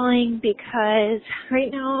just calling because right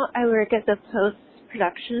now I work as a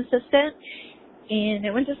post-production assistant and I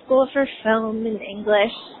went to school for film and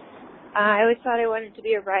English. I always thought I wanted to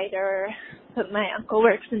be a writer, but my uncle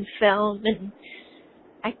works in film and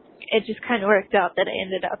it just kind of worked out that I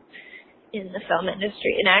ended up in the film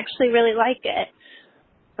industry and I actually really like it.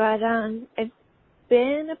 But I've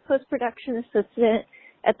been a post-production assistant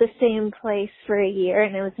at the same place for a year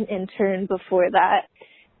and I was an intern before that.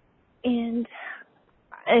 And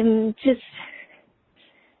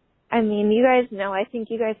you guys know, I think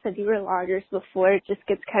you guys said you were loggers before, it just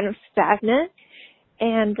gets kind of stagnant.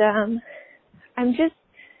 And I'm just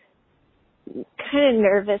kind of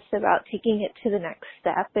nervous about taking it to the next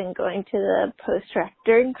step and going to the post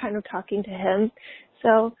director and kind of talking to him.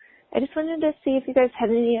 So I just wanted to see if you guys had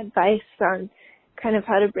any advice on kind of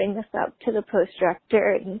how to bring this up to the post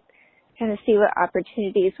director and kind of see what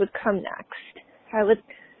opportunities would come next.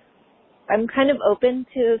 I'm kind of open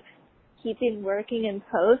to keeping working in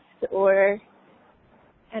post or,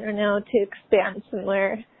 I don't know, to expand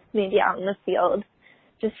somewhere maybe out in the field.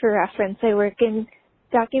 Just for reference, I work in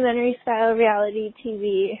documentary style reality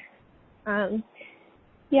TV. I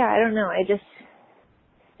don't know. I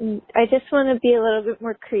I just want to be a little bit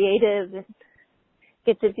more creative and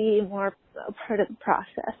get to be more a part of the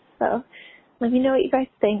process. So let me know what you guys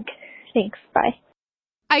think. Thanks. Bye.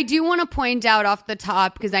 I do want to point out off the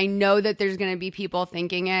top, because I know that there's going to be people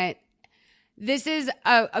thinking it. This is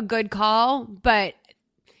a good call, but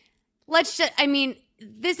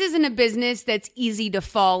this isn't a business that's easy to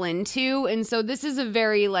fall into. And so this is a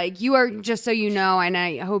very, you are, just so you know, and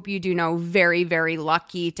I hope you do know, very, very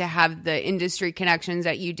lucky to have the industry connections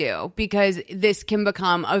that you do, because this can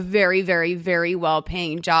become a very, very, very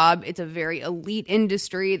well-paying job. It's a very elite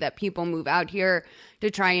industry that people move out here to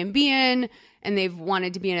try and be in, and they've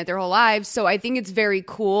wanted to be in it their whole lives. So I think it's very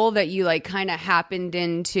cool that you kind of happened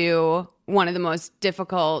into one of the most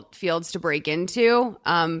difficult fields to break into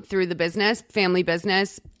through the business, family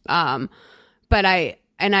business. But I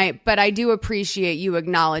do appreciate you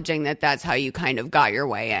acknowledging that that's how you kind of got your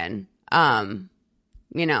way in.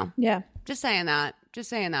 Yeah. Just saying that.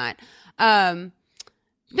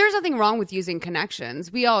 There's nothing wrong with using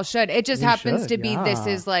connections. We all should. It just happens to be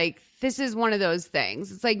this is one of those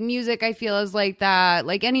things. It's like music, I feel, is like that.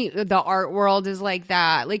 The art world is like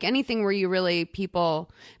that. Like anything where you really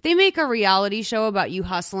they make a reality show about you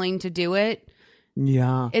hustling to do it.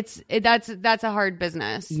 Yeah. That's a hard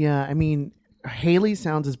business. Yeah. I mean, Haley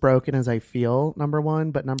sounds as broken as I feel, number one,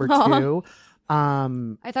 but number two,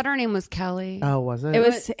 I thought her name was Kelly. Oh, was it? It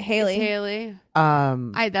was Haley. It's Haley.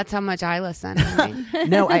 That's how much I listen.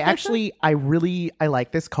 No, I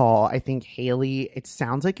like this call. I think Haley, it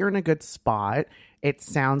sounds like you're in a good spot. It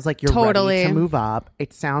sounds like you're ready to move up.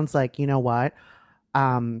 It sounds like, you know what?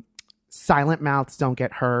 Silent mouths don't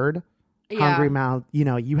get heard. Yeah. Hungry mouth,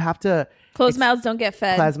 you have to. Closed mouths don't get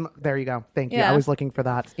fed. There you go. Thank you. Yeah. I was looking for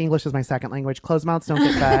that. English is my second language. Closed mouths don't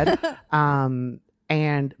get fed.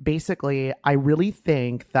 And basically, I really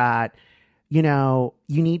think that, you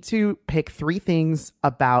need to pick 3 things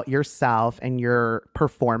about yourself and your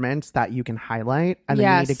performance that you can highlight. And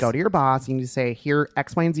then you need to go to your boss. You need to say, here,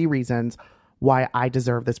 X, Y, and Z reasons why I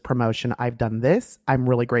deserve this promotion. I've done this. I'm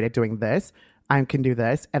really great at doing this. I can do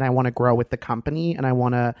this. And I want to grow with the company. And I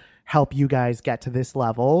want to help you guys get to this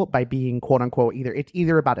level by being, quote unquote, it's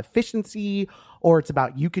either about efficiency, or it's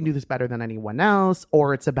about you can do this better than anyone else,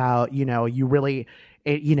 or it's about, you really,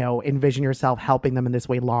 envision yourself helping them in this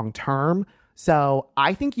way long term. So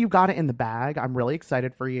I think you got it in the bag. I'm really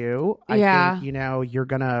excited for you. I think, you're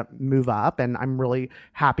going to move up, and I'm really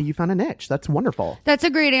happy you found a niche. That's wonderful. That's a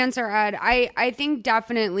great answer, Ed. I think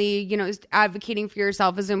definitely, advocating for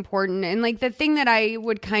yourself is important. And the thing that I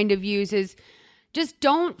would kind of use is just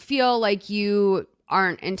don't feel like you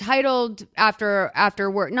aren't entitled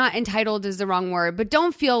after work. Not entitled is the wrong word, but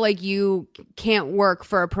don't feel like you can't work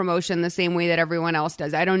for a promotion the same way that everyone else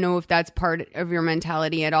does. I don't know if that's part of your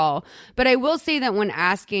mentality at all. But I will say that when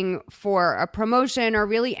asking for a promotion or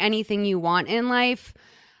really anything you want in life,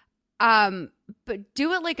 but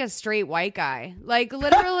do it like a straight white guy.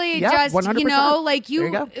 Literally yeah, just,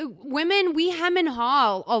 100%. Women, we hem and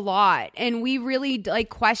haw a lot, and we really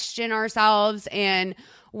question ourselves and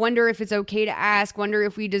wonder if it's okay to ask, wonder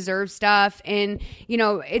if we deserve stuff. And,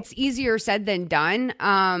 it's easier said than done.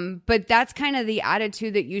 But that's kind of the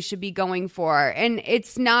attitude that you should be going for. And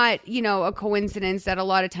it's not, a coincidence that a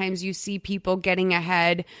lot of times you see people getting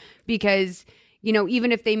ahead because,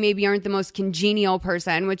 even if they maybe aren't the most congenial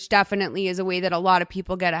person, which definitely is a way that a lot of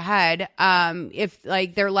people get ahead, if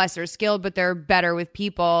they're lesser skilled, but they're better with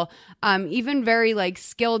people, even very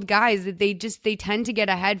skilled guys, that they tend to get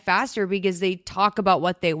ahead faster because they talk about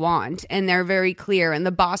what they want and they're very clear, and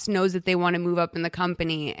the boss knows that they want to move up in the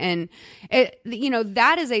company. And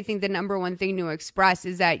that is, I think, the number one thing to express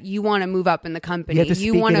is that you want to move up in the company.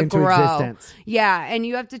 You want to grow. Existence. Yeah. And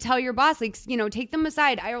you have to tell your boss, take them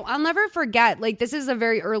aside. I'll never forget, this is a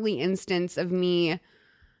very early instance of me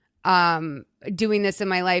doing this in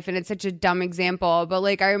my life, and it's such a dumb example, but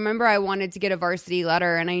I remember I wanted to get a varsity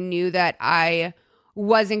letter, and I knew that I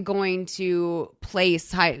wasn't going to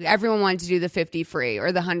place high. Everyone wanted to do the 50 free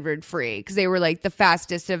or the 100 free because they were the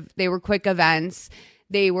fastest they were quick events.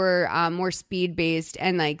 They were more speed based,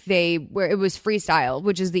 and it was freestyle,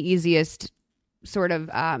 which is the easiest sort of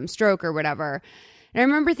stroke or whatever. And I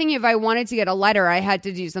remember thinking if I wanted to get a letter, I had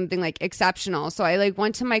to do something exceptional. So I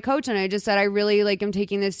went to my coach and I just said, I really am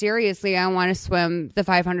taking this seriously. I want to swim the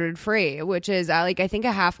 500 free, which is I think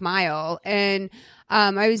a half mile. And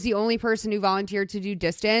I was the only person who volunteered to do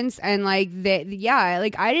distance. And I didn't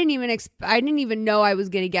even know I was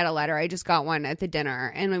going to get a letter. I just got one at the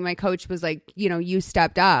dinner. And my coach was you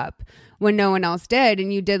stepped up when no one else did,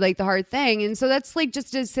 and you did the hard thing. And so that's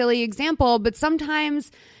just a silly example. But sometimes,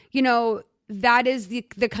 that is the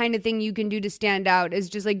kind of thing you can do to stand out, is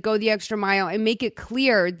just like go the extra mile and make it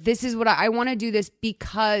clear. This is what I want to do this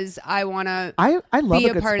because I want to. I love be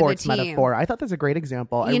a good part sports of the team. metaphor. I thought that's a great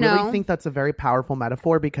example. I You know? really think that's a very powerful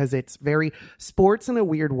metaphor because it's very sports in a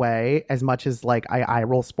weird way. As much as like I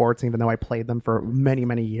roll sports, even though I played them for many,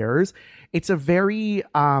 many years, it's very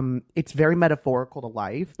metaphorical to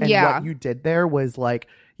life. And Yeah. what you did there was like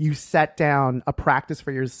you set down a practice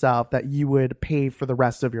for yourself that you would pay for the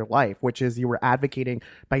rest of your life, which is you were advocating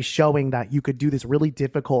by showing that you could do this really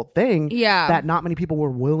difficult thing Yeah. that not many people were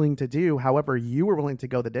willing to do. However, you were willing to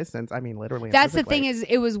go the distance. I mean, literally. and That's the physically. thing, is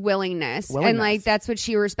it was willingness. And Willingness. like that's what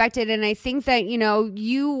she respected. And I think that, you know,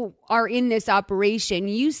 you are in this operation,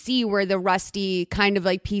 you see where the rusty kind of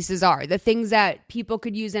like pieces are, the things that people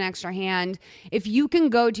could use an extra hand. If you can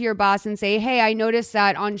go to your boss and say, hey, I noticed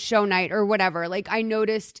that on show night or whatever, like I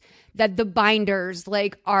noticed that the binders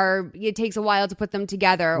it takes a while to put them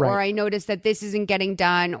together, Right. or I noticed that this isn't getting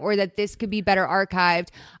done, or that this could be better archived.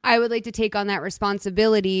 I would like to take on that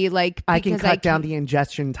responsibility. Like, I can because cut down the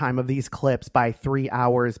ingestion time of these clips by 3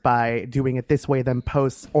 hours by doing it this way, then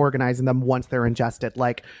organizing them once they're ingested.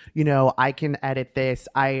 Like, you know, I can edit this.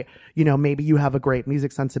 Maybe you have a great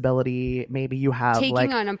music sensibility. Maybe you have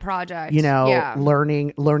taking on a project, you know, yeah.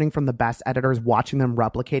 learning from the best editors, watching them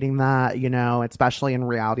replicating that, you know, especially in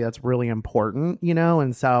reality, that's really important, you know?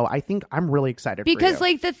 And so I think I'm really excited Because for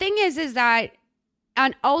you. like the thing is that,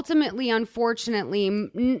 and ultimately, unfortunately,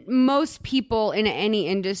 most people in any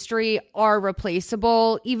industry are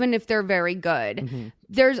replaceable, even if they're very good. Mm-hmm.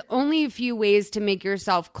 There's only a few ways to make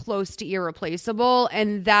yourself close to irreplaceable,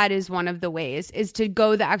 and that is one of the ways, is to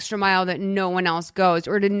go the extra mile that no one else goes,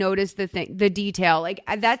 or to notice the detail. Like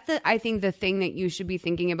that's I think the thing that you should be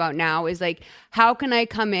thinking about now is like, how can I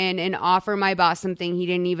come in and offer my boss something he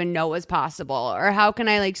didn't even know was possible, or how can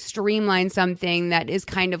I like streamline something that is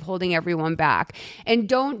kind of holding everyone back? And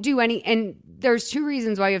don't do any. And there's two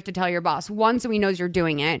reasons why you have to tell your boss. One, so he knows you're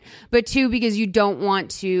doing it, but two, because you don't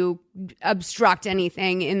want to obstruct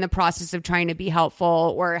anything in the process of trying to be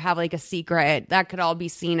helpful or have like a secret that could all be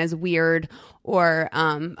seen as weird or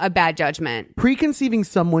a bad judgment. Preconceiving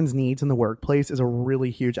someone's needs in the workplace is a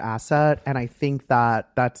really huge asset. And I think that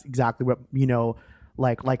that's exactly what, you know,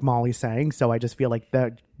 like Molly's saying. So I just feel like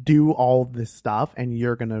do all this stuff and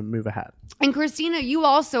you're going to move ahead. And Christina, you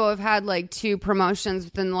also have had like 2 promotions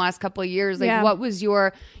within the last couple of years. Like, Yeah. what was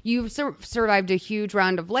you've survived a huge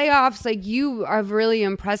round of layoffs. Like, you have really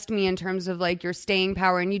impressed me in terms of like your staying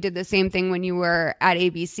power. And you did the same thing when you were at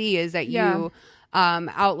ABC, is that Yeah. you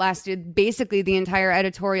outlasted basically the entire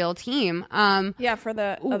editorial team. Yeah, for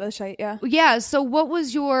the other site. Yeah. Yeah. So what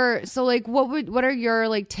are your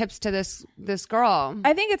like tips to this girl?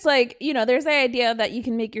 I think it's like, you know, there's the idea that you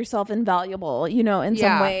can make yourself invaluable, you know, in some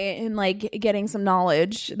Yeah. way, in like getting some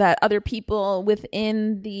knowledge that other people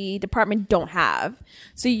within the department don't have.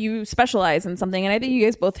 So you specialize in something. And I think you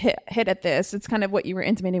guys both hit at this. It's kind of what you were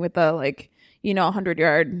intimating with the like, you know,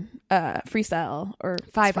 100-yard freestyle or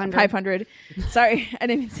 500. 500. Sorry, I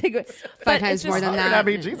didn't mean to say it. 5 times more than that. I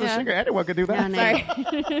mean, Jesus, Yeah. anyone could do that.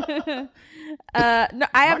 No. No,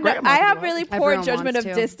 I grandma have could really do it. poor Everyone judgment of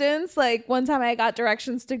wants to. distance. Like one time I got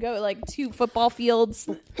directions to go like 2 football fields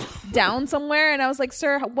down somewhere, and I was like,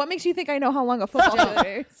 "Sir, what makes you think I know how long a football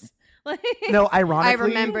field is?" Like, No, I ironically,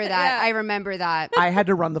 remember that. Yeah. I remember that. I had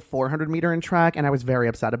to run the 400 meter in track, and I was very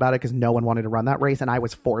upset about it because no one wanted to run that race, and I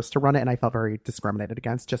was forced to run it, and I felt very discriminated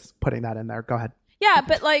against. Just putting that in there. Go ahead. yeah,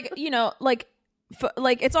 but like, you know, like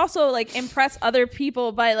it's also like impress other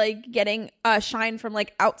people by like getting shine from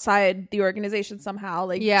like outside the organization somehow.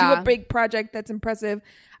 Like Yeah. do a big project that's impressive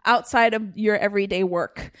outside of your everyday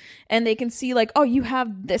work, and they can see like, oh, you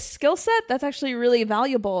have this skill set that's actually really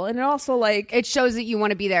valuable. And it also like It shows that you want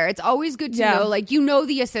to be there. It's always good to Yeah. know, like, you know,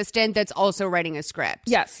 the assistant that's also writing a script.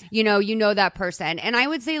 Yes. You know that person. And I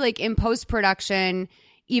would say, like, in post-production,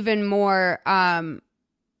 even more, I'm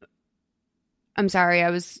sorry,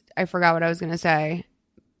 I forgot what I was going to say.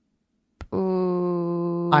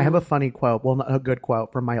 Ooh. I have a funny quote. Well, a good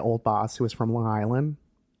quote from my old boss who was from Long Island.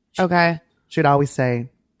 Okay. She'd always say,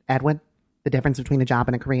 Edwin, the difference between a job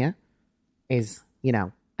and a career is, you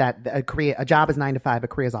know, that a job is 9 to 5, a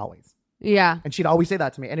career is always. Yeah. And she'd always say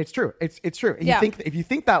that to me. And it's true. It's true. And Yeah. if you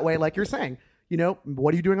think that way, like you're saying, you know,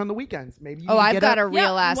 what are you doing on the weekends? Maybe you Oh, I've get got up- a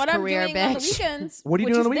real ass what career, I'm doing on the bitch. weekends. What are you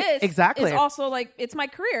which doing on is the week- this, Exactly. Is also like it's my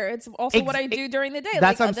career. It's also what I do during the day.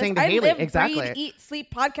 That's like, what I'm saying to I Haley. live, Exactly. breathe, eat,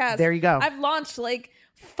 sleep, podcast. There you go. I've launched like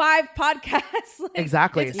 5 podcasts. Like,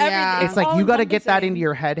 Exactly. It's, Yeah. everything. It's like all you got to get that encompassing. into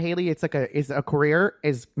your head, Haley. It's like a career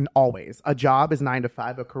is always, a job is 9 to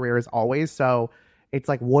 5, a career is always. So it's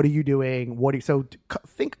like, what are you doing?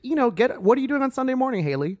 Think, you know, what are you doing on Sunday morning,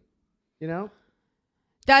 Haley? You know?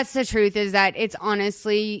 That's the truth, is that it's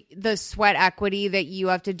honestly the sweat equity that you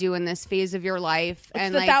have to do in this phase of your life. It's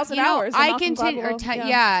and the 1,000 hours. I continue, or it's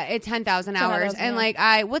 10,000 hours. 10,000, and yeah. like,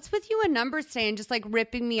 what's with you and numbers today and just like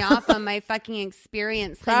ripping me off on my fucking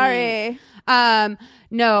experience? Sorry.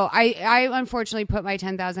 No, I unfortunately put my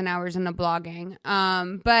 10,000 hours into blogging.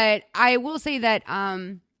 But I will say that,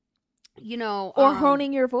 or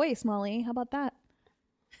honing your voice, Molly. How about that?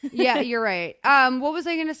 Yeah, you're right. What was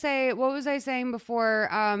I going to say? What was I saying before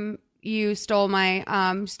you stole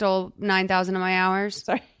my stole 9,000 of my hours?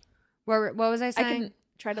 Sorry. What was I saying? I can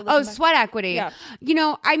try to listen back. Sweat equity. Yeah.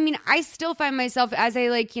 I mean, I still find myself, as I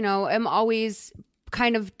am always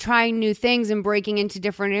kind of trying new things and breaking into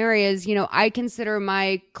different areas. I consider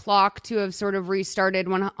my clock to have sort of restarted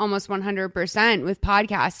almost 100% with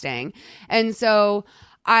podcasting. And so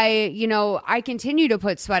I continue to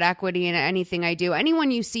put sweat equity in anything I do.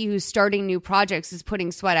 Anyone you see who's starting new projects is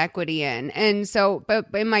putting sweat equity in. And so, but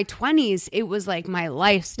in my 20s, it was like my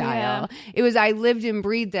lifestyle. Yeah. It was, I lived and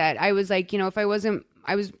breathed it. I was like,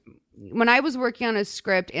 when I was working on a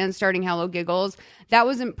script and starting Hello Giggles, that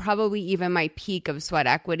wasn't probably even my peak of sweat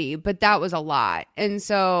equity, but that was a lot. And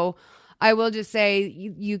so I will just say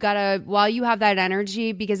you gotta, while you have that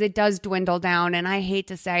energy, because it does dwindle down, and I hate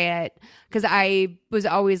to say it because I was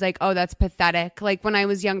always like, oh, that's pathetic. Like when I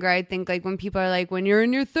was younger, I think like when people are like, when you're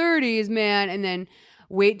in your 30s, man, and then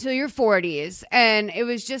wait till your 40s. And it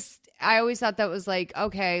was just, I always thought that was like,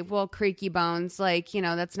 okay, well, creaky bones, like,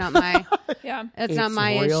 that's not my, Yeah. that's not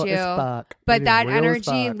my real issue. as fuck. It But is that real as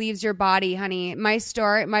energy fuck. leaves your body, honey. My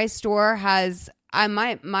store has,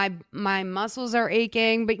 my muscles are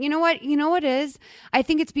aching, but you know what is? I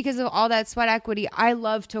think it's because of all that sweat equity. I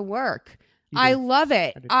love to work. I love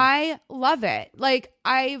it. I love it. Like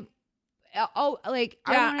I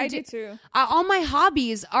do too. All my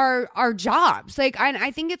hobbies are jobs. Like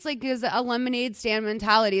I think it's like because a lemonade stand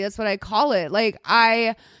mentality. That's what I call it. Like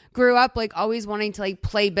I grew up like always wanting to like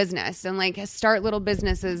play business and like start little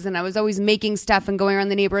businesses, and I was always making stuff and going around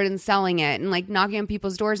the neighborhood and selling it and like knocking on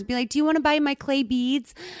people's doors and be like, do you want to buy my clay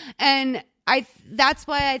beads? And that's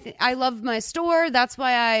why I love my store. That's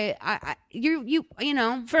why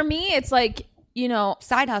For me, it's like,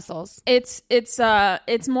 side hustles.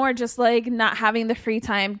 It's more just like not having the free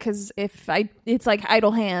time, because it's like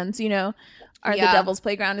idle hands, are the devil's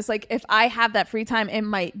playground. It's like if I have that free time, it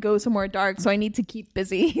might go somewhere dark, so I need to keep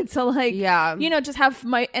busy to like just have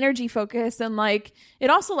my energy focused. And like it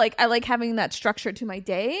also like I like having that structure to my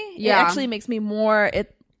day. It actually makes me more,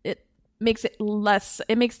 it makes it less,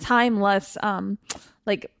 it makes time less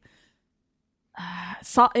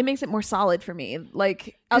it makes it more solid for me.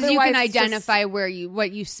 Like because you can otherwise it's identify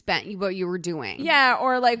what you spent, what you were doing. Yeah,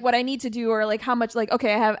 or like what I need to do, or like how much, like,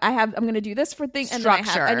 okay, I'm gonna do this for things, and then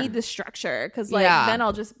I need this structure, because like then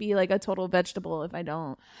I'll just be like a total vegetable if I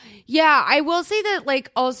don't. Yeah, I will say that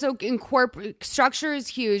like also structure is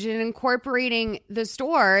huge, and incorporating the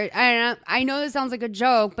store. And I know this sounds like a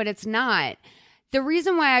joke, but it's not. The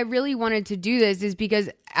reason why I really wanted to do this is because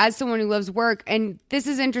as someone who loves work, and this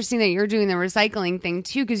is interesting that you're doing the recycling thing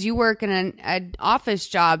too, because you work in an office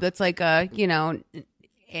job that's like a 9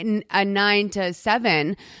 to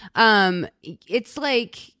 7. It's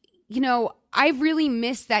like, I really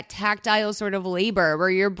miss that tactile sort of labor where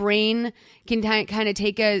your brain can kind of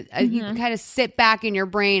take you can kind of sit back in your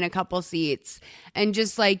brain a couple seats and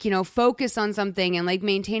just like, focus on something, and like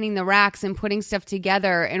maintaining the racks and putting stuff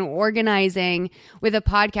together and organizing with a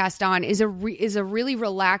podcast on is a really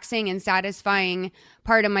relaxing and satisfying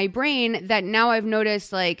part of my brain that now I've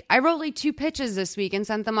noticed. Like I wrote like 2 pitches this week and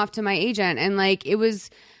sent them off to my agent, and like it was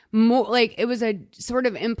more like it was a sort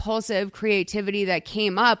of impulsive creativity that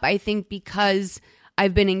came up, I think, because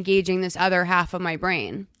I've been engaging this other half of my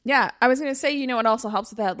brain. Yeah, I was going to say, what also helps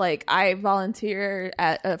with that? Like I volunteer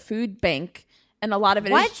at a food bank, and a lot of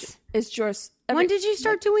it is just when did you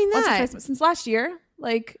start doing that? Since last year,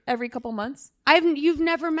 like every couple months. You've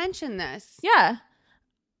never mentioned this. Yeah.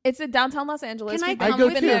 It's in downtown Los Angeles. Can I come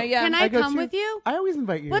with you? Can I come with you? I always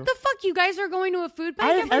invite you. What the fuck? You guys are going to a food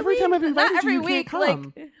bank every time I've invited Not every you, week. can't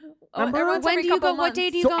come. When do you go? What day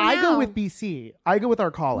do you go now? I go with BC. I go with our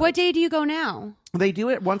college. What day do you go now? They do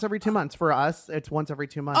it once every 2 months. For us, it's once every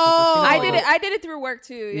 2 months. Oh, I did it through work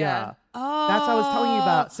too. Yeah. Oh, that's what I was telling you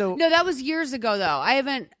about. So no, that was years ago though. I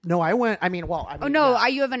haven't. No, I went.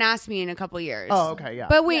 You haven't asked me in a couple years. Oh, okay, yeah.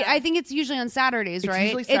 But wait, I think it's usually on Saturdays, right?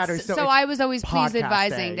 Usually Saturdays. So I was always Please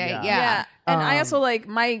Advising Day. Yeah. And I also like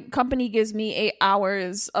my company gives me 8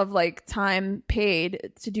 hours of like time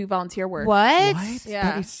paid to do volunteer work. What? Yeah,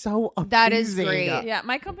 that is so amazing. That is great. Yeah,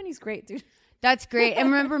 my company's great, dude. That's great.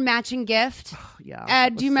 And remember matching gift? Yeah.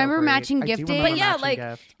 Do you remember matching I do gift remember days? But yeah, matching like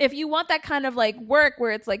gift. if you want that kind of like work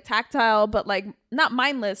where it's like tactile, but like not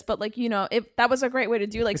mindless, but like, you know, if that was a great way to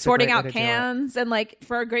do like It's a sorting great way out to do it. cans and like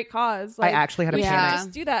for a great cause. I Like, actually had a we should panic.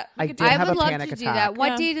 just do that. We I could did do I have would a love panic to do attack. that.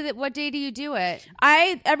 What Yeah. day do you do it?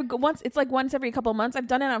 I ever go once. It's like once every couple of months. I've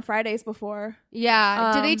done it on Fridays before.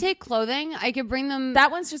 Yeah. Do they Um, take clothing? I could bring them.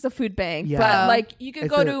 That one's just a food bank. Yeah. But like you could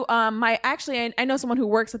It's go a- to my actually I know someone who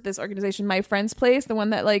works at this organization, My Friend's Place, the one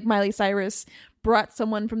that like Miley Cyrus brought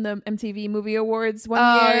someone from the MTV Movie Awards one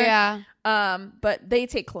year. yeah. But they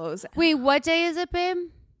take clothes. Wait, what day is it, babe?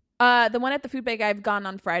 The one at the food bank I've gone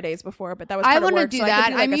on Fridays before, but that was I want to do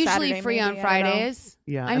that. I'm usually free on Fridays.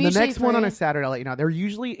 Yeah, I'm and the usually next one on free. a Saturday, I'll let you know.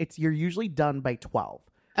 You're usually done by 12.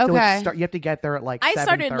 Okay. So you have to get there at like. I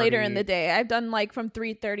started 7:30. later in the day. I've done like from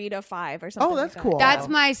 3:30 to 5 or something. Oh, that's like cool. That. That's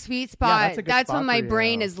my sweet spot. that's a good That's spot when my for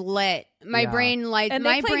brain you. is lit. My Yeah. brain lights. And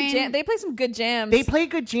my they play brain. they play some good jams. They play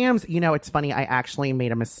good jams. You know, it's funny. I actually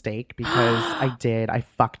made a mistake because I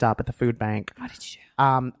fucked up at the food bank. What did you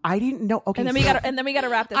do? I didn't know. Okay, And then we got to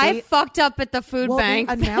wrap this. I fucked up at the food well, they bank.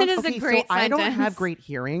 That announced- is okay, a great so I sentence. don't have great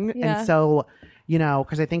hearing, Yeah. and so you know,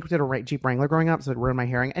 because I think we did a Jeep Wrangler growing up, so it ruined my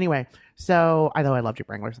hearing. Anyway, so I love Jeep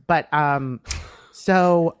Wranglers, but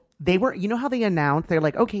so they were, you know how they announced, they're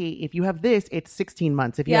like, okay, if you have this, it's 16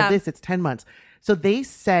 months. If you have Yeah. this, it's 10 months. So they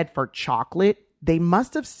said for chocolate, they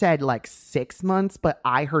must have said like 6 months, but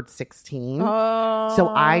I heard 16. Oh. So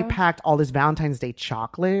I packed all this Valentine's Day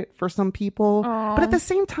chocolate for some people. But at the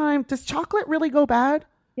same time, does chocolate really go bad?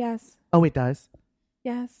 Yes. Oh, it does.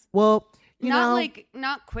 Yes. Well, you know,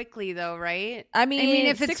 Not quickly though, right? I mean,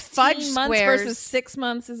 if it's 16 fudge months squares versus 6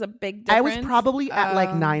 months is a big I difference. was probably at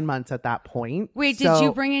like 9 months at that point. Wait, So- did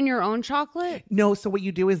you bring in your own chocolate? No, so what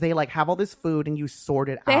you do is they like have all this food and you sort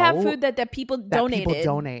it They out. have food that people that donated. people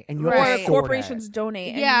donate, and you or have to sort corporations it.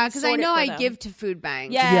 donate. and Yeah, you because I sort it know for I them. give to food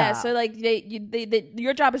banks. Yeah, Yeah. so like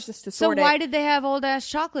your job is just to So sort it. why did they have old ass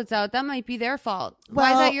chocolates out? That might be their fault. Why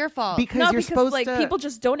is Well, that your fault? Because No, you're because supposed like to people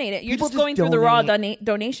just donate it. You're people just going through the raw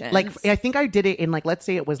donations. Like I think I did it in like, let's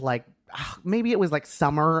say it was like maybe it was like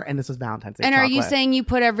summer and this was Valentine's Day. and are you chocolate. saying you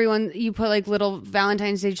put like little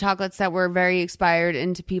Valentine's Day chocolates that were very expired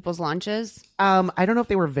into people's lunches? I don't know if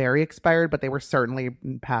they were very expired, but they were certainly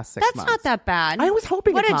past 6 That's months. not that bad. I was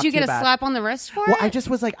hoping What it's did not you get too a bad. slap on the wrist for Well, it? I just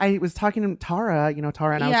was like, I was talking to Tara, and I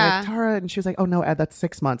was Yeah. like, Tara, and she was like, oh no, Ed, that's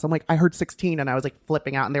 6 months. I'm like, I heard 16, and I was like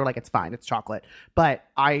flipping out, and they were like, it's fine, it's chocolate, but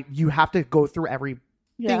you have to go through every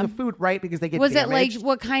thing of food, right? Because they get was damaged. it like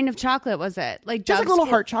what kind of chocolate was it? Like Just like Dove's- little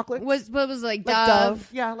heart chocolate. Was what was it, like Like Dove?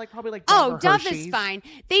 Yeah, like probably like Dove Oh, or Dove is Hershey's. fine.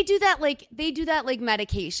 They do that like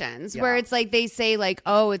medications where Yeah. it's like they say like,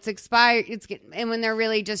 oh, it's expired. And when they're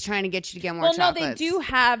really just trying to get you to get more well, no, chocolates.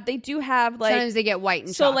 they do have like Sometimes they get white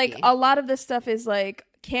and so chalky. like a lot of this stuff is like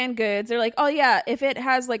canned goods. They're like, oh yeah, if it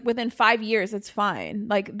has like within 5 years, it's fine.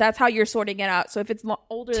 Like that's how you're sorting it out. So if it's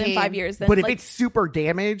older than Tea. 5 years, then But if like, it's super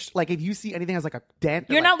damaged, like if you see anything has like a dent,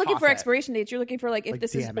 you're they're not like, looking for toss it. expiration dates. You're looking for like if Like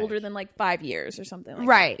this is damage. older than like 5 years or something. Like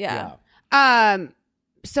Right. That. Yeah.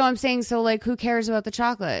 So I'm saying, so like, who cares about the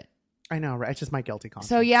chocolate? I know, right? It's just my guilty conscience.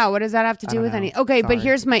 So yeah, what does that have to I do don't with know. any? Okay, but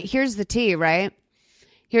Sorry. here's the tea, right?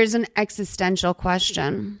 Here's an existential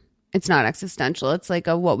question. It's not existential. It's like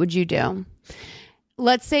a what would you do?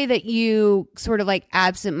 Let's say that you sort of like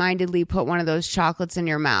absentmindedly put one of those chocolates in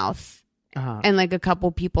your mouth, and like a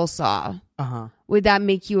couple people saw. Would that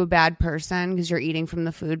make you a bad person because you're eating from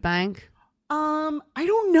the food bank? I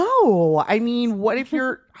don't know. I mean, what if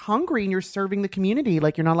you're hungry and you're serving the community?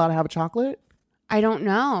 Like you're not allowed to have a chocolate? I don't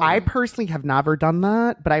know. I personally have never done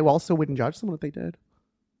that, but I also wouldn't judge someone if they did.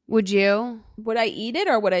 Would you? Would I eat it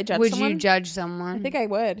or would I judge Would someone? you judge someone? I think I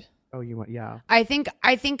would. Oh, you want? Yeah. I think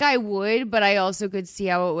I would, but I also could see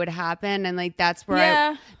how it would happen, and like that's where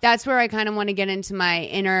Yeah. that's where I kind of want to get into my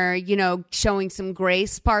inner, showing some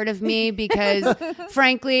grace part of me because,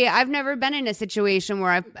 frankly, I've never been in a situation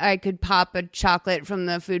where I could pop a chocolate from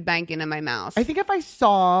the food bank into my mouth. I think if I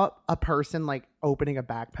saw a person like opening a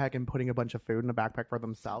backpack and putting a bunch of food in a backpack for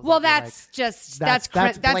themselves, well, I'd be that's like, just that's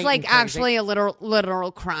that's blatant like crazy. actually a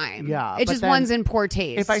literal crime. Yeah, it but just then one's in poor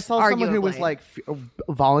taste. If I saw someone who was arguably. like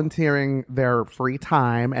volunteering their free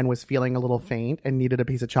time and was feeling a little faint and needed a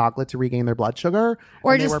piece of chocolate to regain their blood sugar,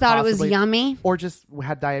 Or and they just were thought it was possibly- yummy. or just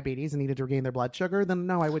had diabetes and needed to regain their blood sugar, then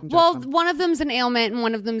no, I wouldn't. Well, Judge them. one of them's an ailment, and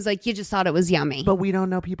one of them's like you just thought it was yummy. But we don't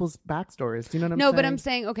know people's backstories. Do you know what I'm no, saying? but I'm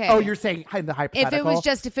saying okay. Oh, you're saying the if hypothetical. it was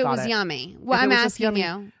just if it Got was it. yummy. Well, If it I'm was just asking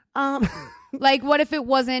yummy. you. Like, what if it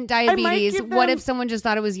wasn't diabetes? give What them- if someone just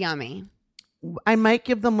thought it was yummy? I might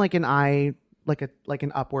give them like an eye, like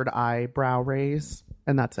an upward eyebrow raise,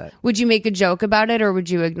 and that's it. Would you make a joke about it or would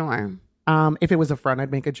you ignore? If it was a friend,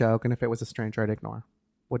 I'd make a joke, and if it was a stranger, I'd ignore.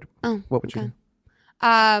 What would you do?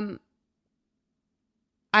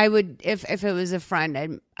 I would, if it was a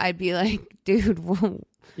friend, I'd be like, dude, whoa.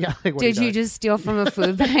 Yeah, like, did you just steal from a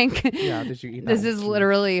food bank? Yeah, did you eat This is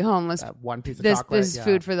literally homeless. One piece of this chocolate. is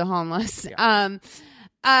food for the homeless. Yeah.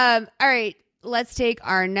 All right, let's take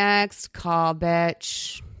our next call,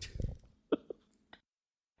 bitch.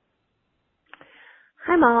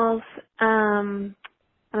 Hi, Malls. I'm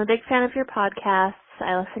a big fan of your podcasts.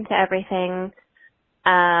 I listen to everything.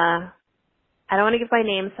 I don't want to give my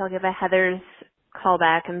name, so I'll give a Heather's call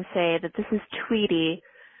back and say that this is Tweety.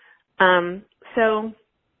 So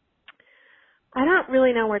I don't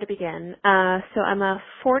really know where to begin. So I'm a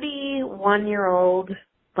 41-year-old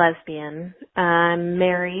lesbian. I'm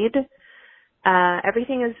married.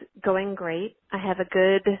 Everything is going great. I have a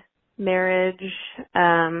good marriage,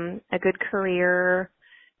 a good career,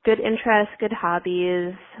 good interests, good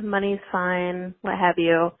hobbies, money's fine, what have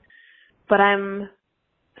you. But I'm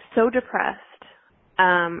so depressed.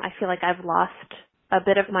 I feel like I've lost a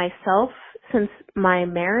bit of myself since my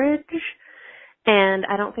marriage, and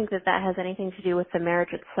I don't think that has anything to do with the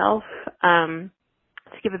marriage itself. To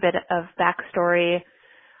give a bit of backstory,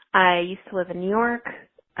 I used to live in New York.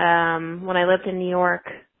 When I lived in New York,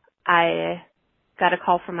 I got a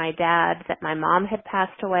call from my dad that my mom had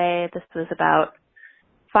passed away. This was about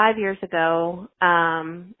 5 years ago.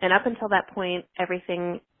 And up until that point,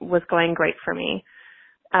 everything was going great for me.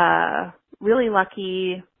 Really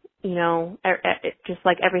lucky, just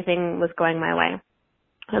like everything was going my way.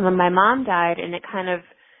 And when my mom died, and it kind of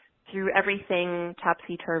threw everything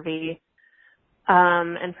topsy-turvy.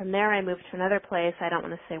 And from there, I moved to another place. I don't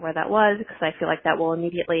want to say where that was because I feel like that will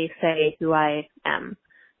immediately say who I am.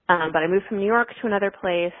 But I moved from New York to another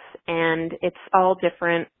place, and it's all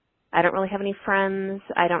different. I don't really have any friends.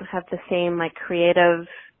 I don't have the same creative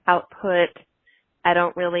output. I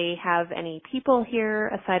don't really have any people here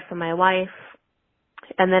aside from my wife.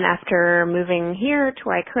 And then after moving here to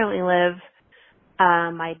where I currently live,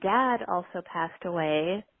 my dad also passed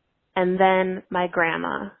away, and then my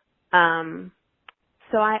grandma.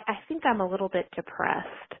 So I think I'm a little bit depressed.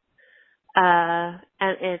 And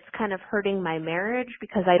it's kind of hurting my marriage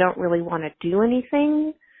because I don't really want to do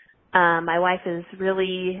anything. My wife is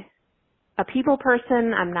really a people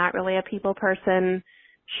person. I'm not really a people person.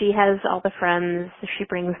 She has all the friends. She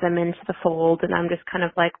brings them into the fold, and I'm just kind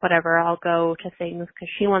of like, whatever, I'll go to things because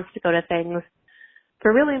she wants to go to things. But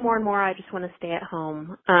really more and more, I just want to stay at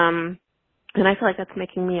home. And I feel like that's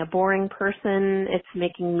making me a boring person. It's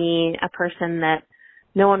making me a person that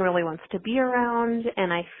no one really wants to be around,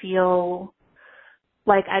 and I feel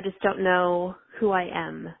like I just don't know who I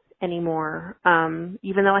am anymore,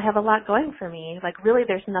 even though I have a lot going for me. Really,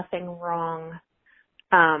 there's nothing wrong.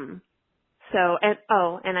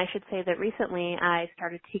 And I should say that recently I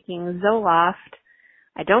started taking Zoloft.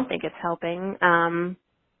 I don't think it's helping.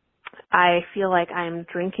 I feel like I'm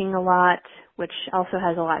drinking a lot, which also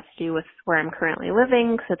has a lot to do with where I'm currently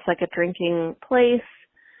living, because it's like a drinking place.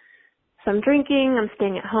 So I'm drinking, I'm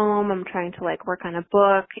staying at home, I'm trying to work on a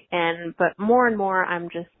book, but more and more I'm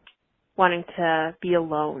just wanting to be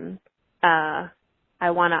alone. I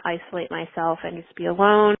want to isolate myself and just be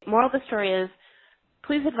alone. Moral of the story is,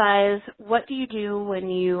 please advise, what do you do when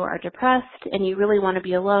you are depressed and you really want to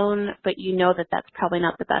be alone, but you know that that's probably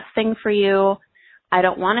not the best thing for you? I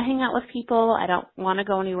don't want to hang out with people. I don't want to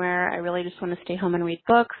go anywhere. I really just want to stay home and read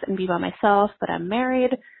books and be by myself, but I'm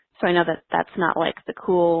married, so I know that that's not the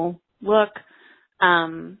cool look.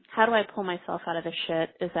 How do I pull myself out of this shit?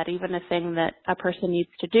 Is that even a thing that a person needs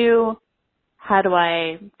to do? How do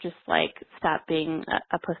I just stop being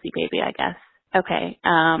a pussy baby, I guess? Okay.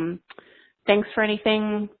 Thanks for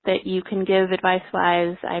anything that you can give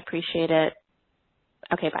advice-wise. I appreciate it.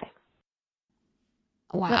 Okay, bye.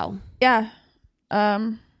 Wow. Yeah.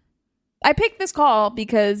 I picked this call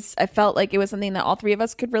because I felt like it was something that all three of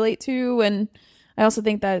us could relate to, and I also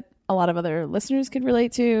think that a lot of other listeners could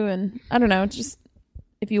relate to, and I don't know, just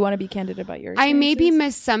if you want to be candid about your experiences. I maybe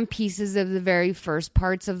missed some pieces of the very first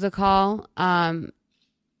parts of the call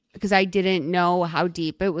because I didn't know how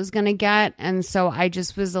deep it was going to get, and so I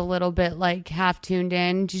just was a little bit half tuned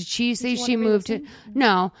in. Did she say she moved to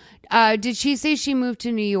No. Did she say she moved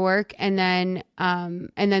to New York and then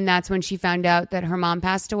that's when she found out that her mom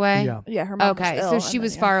passed away? Yeah, her mom was ill, so she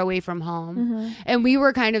was far away from home. Mm-hmm. And we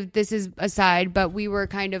were kind of, this is aside, but we were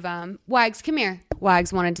kind of Wags, come here.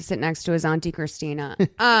 Wags wanted to sit next to his auntie Christina.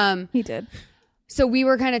 He did. So we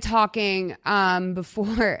were kind of talking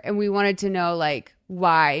before, and we wanted to know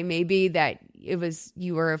why maybe that it was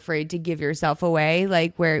you were afraid to give yourself away,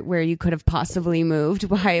 where you could have possibly moved,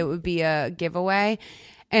 why it would be a giveaway.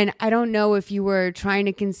 And I don't know if you were trying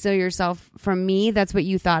to conceal yourself from me. That's what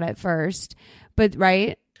you thought at first. But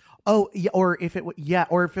right? Oh, yeah, or if it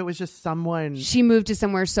was just someone. She moved to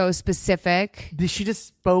somewhere so specific. She just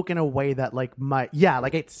spoke in a way that like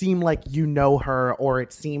it seemed like you know her, or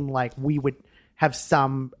it seemed like we would have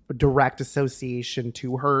some direct association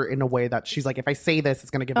to her in a way that she's like, if I say this, it's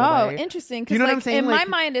going to give away. Oh, interesting. Because you know like, what I'm saying? In my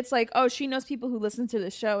mind, it's like, oh, she knows people who listen to the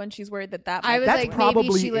show, and she's worried that. I was that's like, probably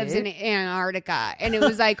maybe she lives in Antarctica, and it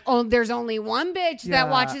was like, oh, there's only one bitch that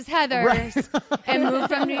watches Heathers and moved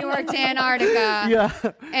from New York to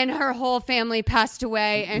Antarctica, and her whole family passed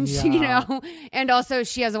away, and she, and also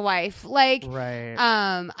she has a wife. Like,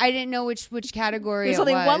 I didn't know which category. There's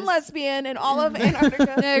only one lesbian in all of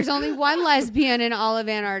Antarctica. There's only one lesbian in all of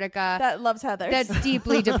Antarctica that loves Heathers. That's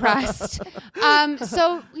deeply depressed.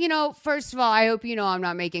 So, first of all, I hope I'm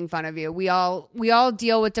not making fun of you. We all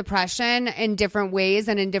deal with depression in different ways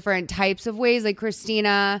and in different types of ways. Like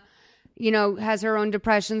Christina, has her own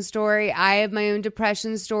depression story. I have my own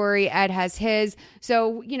depression story. Ed has his.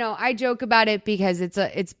 So, I joke about it because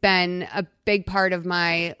it's been a big part of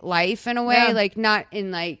my life in a way, like not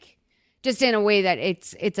in like, just in a way that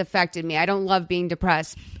it's affected me. I don't love being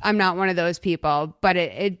depressed. I'm not one of those people, but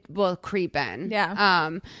it will creep in. Yeah.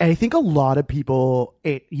 And I think a lot of people,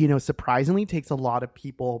 it surprisingly takes a lot of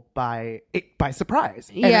people by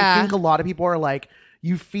surprise. And I think a lot of people are like,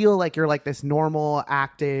 you feel like you're like this normal,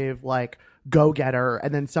 active, like go-getter,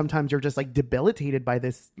 and then sometimes you're just like debilitated by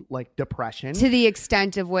this like depression, to the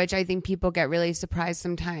extent of which I think people get really surprised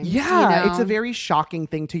sometimes. It's a very shocking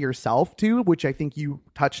thing to yourself too, which I think you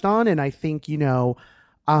touched on. And I think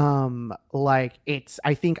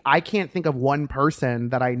I think I can't think of one person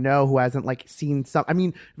that I know who hasn't like seen some. I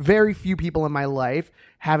mean, very few people in my life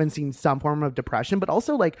haven't seen some form of depression, but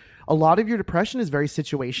also like a lot of your depression is very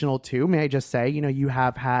situational too. May I just say, you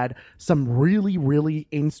have had some really, really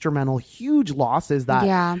instrumental, huge losses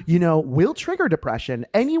that, will trigger depression.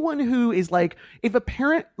 Anyone who is like, if a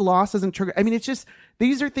parent loss doesn't trigger, I mean, it's just,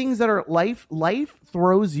 these are things that are life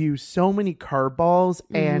throws you so many curveballs,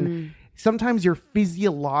 and sometimes your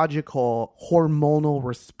physiological hormonal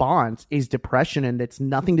response is depression, and it's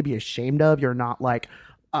nothing to be ashamed of. You're not like,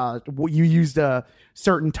 you used a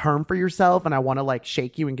certain term for yourself and I want to like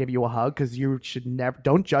shake you and give you a hug, because you should never,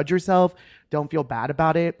 don't judge yourself. Don't feel bad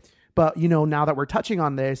about it. But, now that we're touching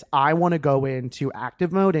on this, I want to go into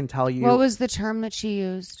active mode and tell you. What was the term that she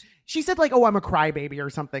used? She said like, oh, I'm a crybaby or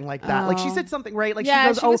something like that. Like she said something, right? Like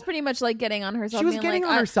she was pretty much like getting on herself. She was getting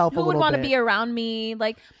on herself a little bit. Who would want to be around me?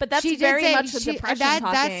 Like, but that's very much the depression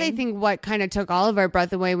talking. That's I think what kind of took all of our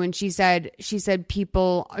breath away when she said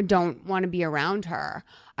people don't want to be around her.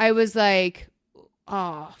 I was like,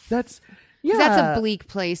 oh, that's a bleak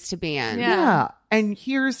place to be in. Yeah. And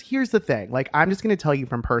here's the thing. Like, I'm just going to tell you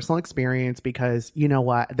from personal experience, because you know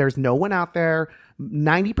what? There's no one out there.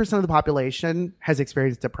 90% of the population has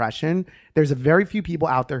experienced depression. There's a very few people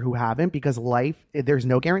out there who haven't, because there's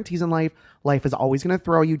no guarantees in life. Life is always going to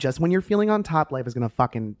throw you. Just when you're feeling on top, life is going to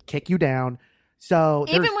fucking kick you down. So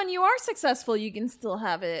even when you are successful, you can still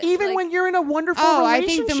have it. Even when you're in a wonderful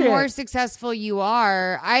relationship. I think the more successful you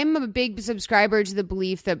are, I'm a big subscriber to the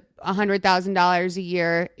belief that $100,000 a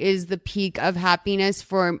year is the peak of happiness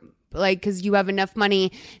for because you have enough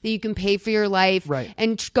money that you can pay for your life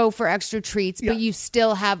and go for extra treats, but you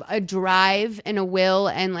still have a drive and a will,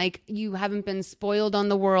 and like you haven't been spoiled on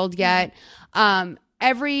the world yet.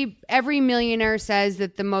 Every millionaire says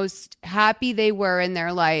that the most happy they were in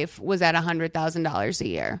their life was at $100,000 a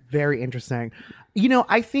year. Very interesting.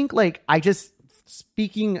 I think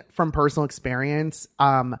speaking from personal experience,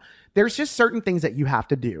 there's just certain things that you have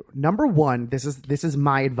to do. Number one, this is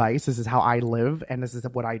my advice. This is how I live, and this is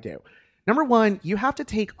what I do. Number one, you have to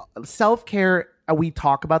take self-care. We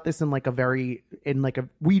talk about this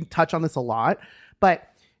we touch on this a lot, but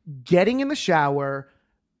getting in the shower,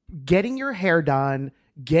 getting your hair done,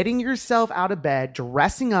 getting yourself out of bed,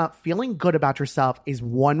 dressing up, feeling good about yourself is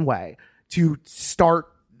one way to start,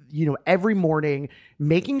 every morning,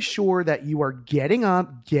 making sure that you are getting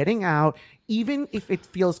up, getting out, even if it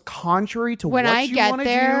feels contrary to what you want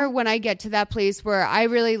to do. When I get to that place where I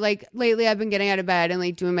really lately I've been getting out of bed and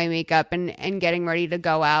like doing my makeup and getting ready to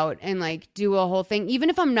go out and like do a whole thing. Even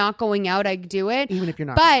if I'm not going out, I do it. Even if you're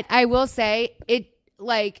not. But I will say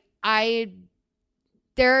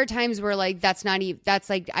there are times where like that's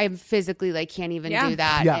like I physically can't even do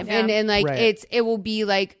that. Yeah. And it will be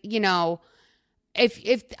like,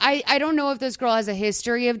 if I don't know if this girl has a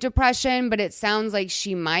history of depression, but it sounds like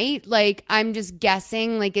she might. Like, I'm just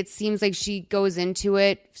guessing. Like, it seems like she goes into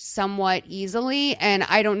it somewhat easily, and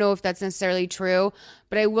I don't know if that's necessarily true.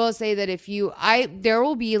 But I will say that there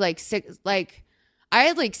will be I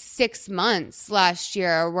had like 6 months last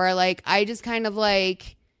year where like I just kind of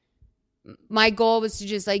like my goal was to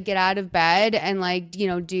just like get out of bed and like,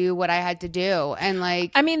 do what I had to do. And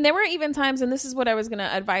like, I mean, there were even times, and this is what I was going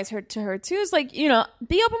to advise her too, is like, be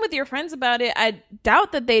open with your friends about it. I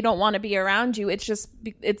doubt that they don't want to be around you. It's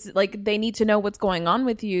like they need to know what's going on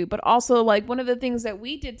with you. But also like one of the things that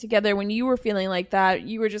we did together when you were feeling like that,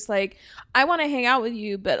 you were just like, I want to hang out with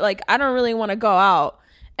you, but like, I don't really want to go out.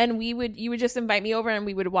 And you would just invite me over and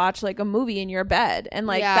we would watch like a movie in your bed. And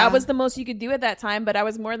like, that was the most you could do at that time. But I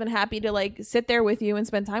was more than happy to like sit there with you and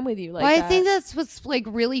spend time with you. Like, I think that's what's like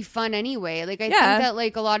really fun anyway. Like, I think that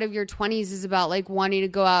like a lot of your 20s is about like wanting to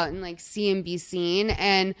go out and like see and be seen.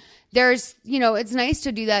 And there's, it's nice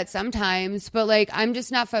to do that sometimes, but like, I'm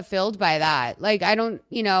just not fulfilled by that. Like, I don't,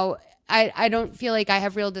 I don't feel like I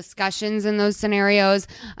have real discussions in those scenarios.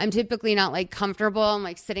 I'm typically not like comfortable. I'm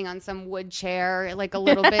like sitting on some wood chair, like a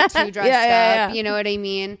little bit too dressed up. You know what I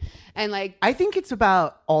mean? And like, I think it's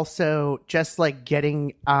about also just like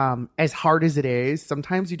getting, as hard as it is,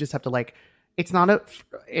 sometimes you just have to like, it's not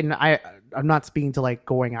I'm not speaking to like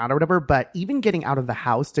going out or whatever, but even getting out of the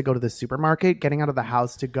house to go to the supermarket, getting out of the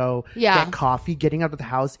house to go get coffee, getting out of the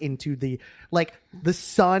house into the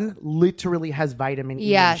sun literally has vitamin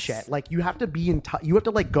E and shit. Like you have to be you have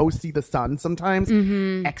to like go see the sun sometimes.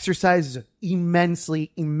 Mm-hmm. Exercise is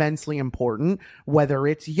immensely, immensely important, whether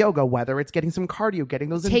it's yoga, whether it's getting some cardio, getting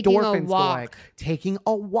those endorphins going, taking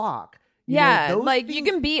a walk. Like things, you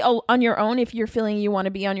can be on your own if you're feeling you want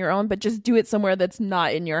to be on your own, but just do it somewhere that's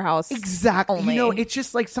not in your house. Exactly. Only. It's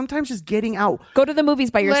just like sometimes just getting out. Go to the movies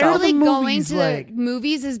by yourself. Literally going to the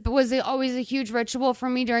movies was always a huge ritual for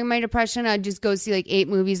me during my depression. I'd just go see like 8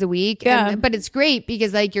 movies a week. Yeah. But it's great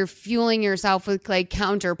because like you're fueling yourself with like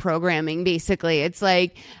counter programming, basically. It's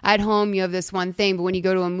like at home you have this one thing, but when you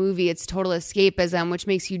go to a movie, it's total escapism, which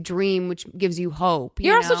makes you dream, which gives you hope.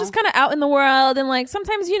 You're also just kind of out in the world, and like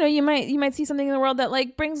sometimes, you might see something in the world that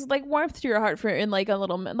like brings like warmth to your heart for in like a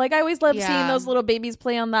little like I always love seeing those little babies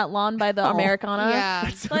play on that lawn by the Americana.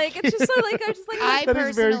 Yeah. Like it's just so like I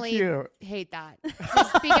personally hate that.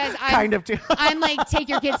 Just because I'm like, take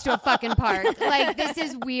your kids to a fucking park. Like this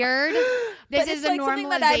is weird. This is a like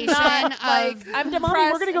normalization of I'm depressed.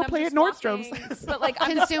 Mommy, we're gonna go play at Nordstrom's. But like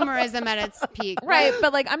consumerism at its peak. Right.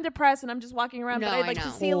 But like I'm depressed and I'm just walking around, but I'd like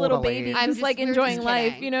to see a little baby just like enjoying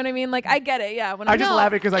life. You know what I mean? Like I get it. Yeah. I just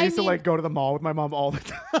laugh because I used to like go to the mall with my mom all the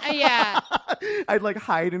time. Yeah. I'd like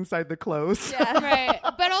hide inside the clothes. Yeah. Right.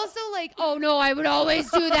 But also like, oh no, I would always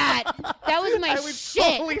do that. That was my shit.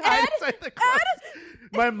 Totally hide inside the clothes.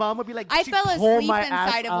 My mom would be like, I fell asleep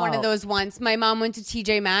inside of one of those once. My mom went to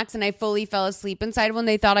TJ Maxx and I fully fell asleep inside when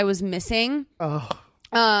they thought I was missing. Oh.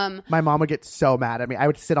 My mom would get so mad at me. I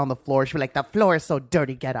would sit on the floor. She'd be like, the floor is so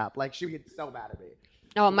dirty, get up. Like she would get so mad at me.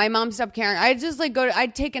 Oh, my mom stopped caring. I'd just like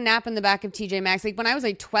I'd take a nap in the back of TJ Maxx. Like when I was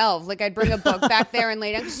like 12, like I'd bring a book back there and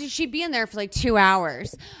lay down because she'd be in there for like 2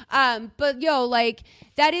 hours. But like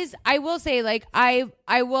that is, I will say like, I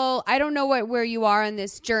don't know where you are on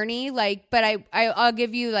this journey. Like, but I'll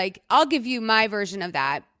give you my version of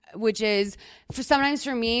that, which is sometimes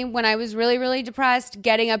for me, when I was really, really depressed,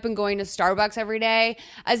 getting up and going to Starbucks every day,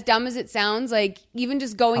 as dumb as it sounds, like even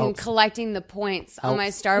just going and collecting the points on my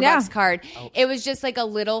Starbucks card, it was just like a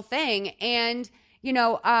little thing. And,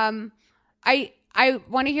 I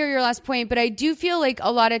want to hear your last point, but I do feel like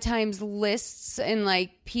a lot of times lists and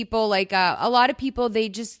like people, like a lot of people,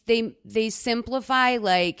 they simplify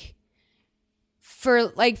like,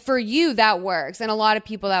 for you that works, and a lot of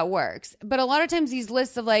people that works, but a lot of times these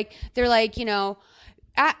lists of like they're like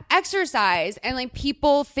exercise, and like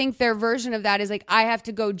people think their version of that is like I have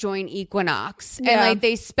to go join Equinox, and like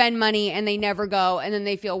they spend money and they never go, and then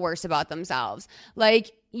they feel worse about themselves.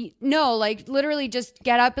 Like no, like literally just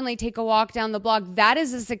get up and like take a walk down the block. That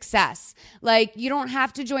is a success. Like you don't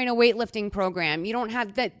have to join a weightlifting program. You don't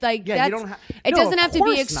have that. Like it doesn't have to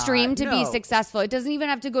be extreme to be successful. It doesn't even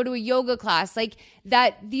have to go to a yoga class. Like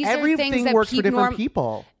that. These are things that works for different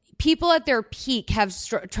people. People at their peak have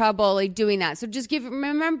trouble like doing that. So just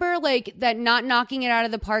remember like that, not knocking it out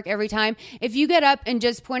of the park every time. If you get up and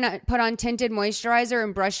just put on tinted moisturizer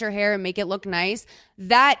and brush your hair and make it look nice,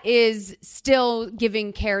 that is still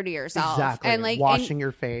giving care to yourself. Exactly. And like washing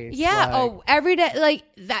your face. Yeah. Like, every day. Like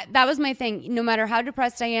that was my thing. No matter how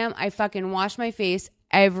depressed I am, I fucking wash my face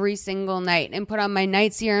every single night and put on my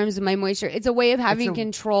night serums and my moisture. It's a way of having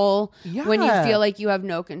control when you feel like you have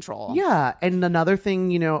no control. Yeah. And another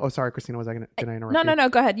thing, oh, sorry, Christina, did I interrupt you? No,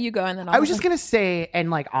 go ahead. You go. And then I was just going to say,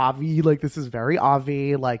 and like Avi, like this is very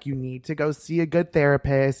Avi, like you need to go see a good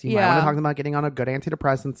therapist. You might want to talk about getting on a good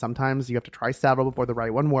antidepressant. Sometimes you have to try several before the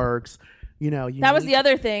right one works. that was the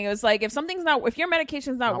other thing. It was like, if your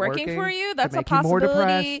medication's not working for you, that's a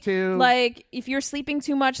possibility. Too. Like, if you're sleeping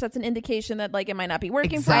too much, that's an indication that like it might not be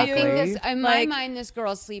working for you. I think in my mind, this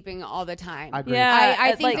girl's sleeping all the time. I agree. Yeah,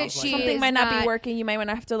 I think like, that something might not be working. You might want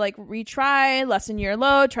to have to like retry, lessen your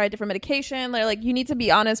load, try a different medication. Like you need to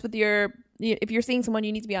be honest with if you're seeing someone,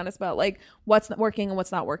 you need to be honest about like what's not working and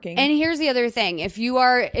what's not working. And here's the other thing: if you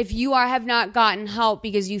have not gotten help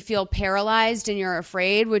because you feel paralyzed and you're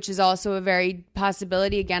afraid, which is also a very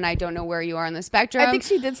possibility. Again, I don't know where you are on the spectrum. I think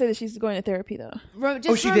she did say that she's going to therapy though.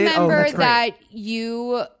 Just remember that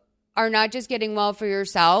you are not just getting well for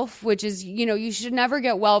yourself, which is, you should never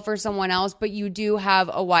get well for someone else, but you do have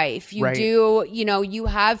a wife. You do, you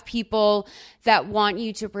have people that want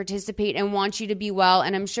you to participate and want you to be well.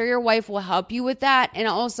 And I'm sure your wife will help you with that. And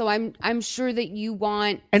also I'm sure that you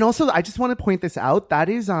want. And also, I just want to point this out. That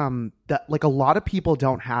is, that like a lot of people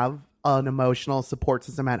don't have an emotional support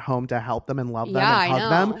system at home to help them and love them and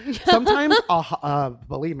hug them. Sometimes,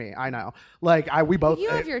 believe me, I know. Like we both. You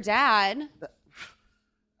have your dad.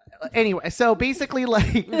 Anyway, so basically,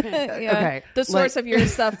 like, okay, the source of your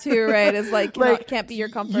stuff too, right? Is like, can't be your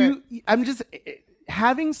comfort. I'm just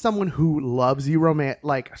having someone who loves you,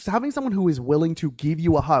 having someone who is willing to give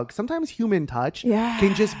you a hug. Sometimes human touch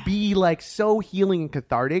can just be like so healing and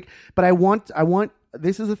cathartic. But I want.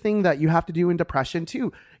 This is a thing that you have to do in depression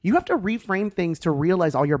too. You have to reframe things to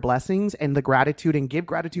realize all your blessings and the gratitude and give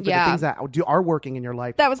gratitude for the things that are working in your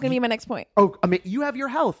life. That was going to be my next point. Oh, I mean, you have your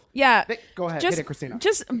health. Yeah. Go ahead. Hit it, Christina.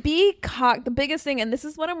 Just be the biggest thing, and this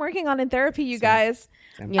is what I'm working on in therapy, you guys,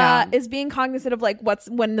 is being cognizant of like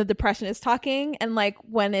when the depression is talking and like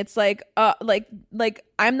when it's like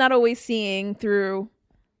I'm not always seeing through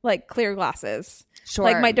like clear glasses. Sure.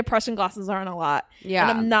 Like my depression glasses aren't a lot. Yeah.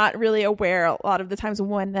 And I'm not really aware a lot of the times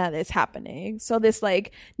when that is happening. So this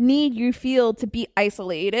like need you feel to be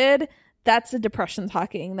isolated, that's the depression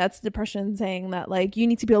talking. That's depression saying that like you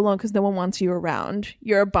need to be alone because no one wants you around.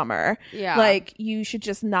 You're a bummer. Yeah. Like you should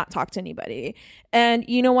just not talk to anybody. And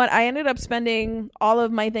you know what? I ended up spending all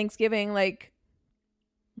of my Thanksgiving like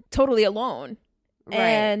totally alone. Right.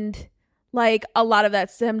 And like a lot of that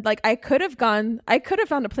stemmed like I could have found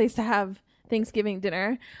a place to have Thanksgiving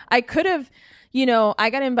dinner. I could have, I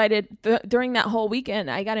got invited during that whole weekend.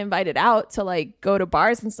 I got invited out to like go to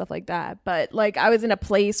bars and stuff like that. But like I was in a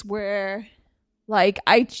place where like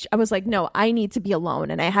I was like, no, I need to be alone.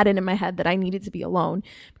 And I had it in my head that I needed to be alone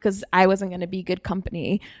because I wasn't going to be good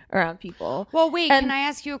company around people. Well, wait, can I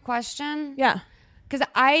ask you a question? Yeah. Because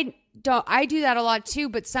I do that a lot too,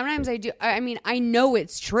 but sometimes I do. I mean, I know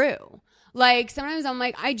it's true. Like sometimes I'm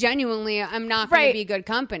like, I'm not going to be good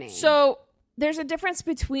company. So there's a difference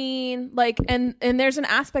between like, and there's an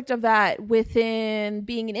aspect of that within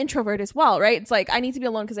being an introvert as well, right? It's like, I need to be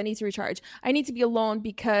alone because I need to recharge. I need to be alone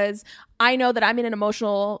because I know that I'm in an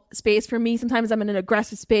emotional space. For me, sometimes I'm in an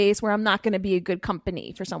aggressive space where I'm not going to be a good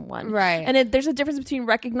company for someone. Right. And there's a difference between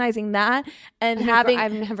recognizing that and having...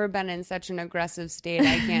 I've never been in such an aggressive state.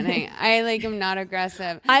 I can't hang. I like am not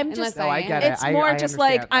aggressive. I'm just... I get it. It's more I just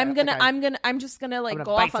like, I'm just gonna I'm like gonna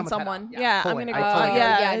go bite off on someone. head off. Yeah, I'm Totally. gonna go. I totally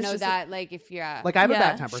yeah, it's know just that. Like if you're like I have a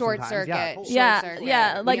bad temper short sometimes. circuit. Yeah. Short circuit.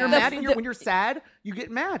 Yeah. Like when you're mad and when you're sad, you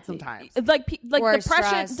get mad sometimes. Like Or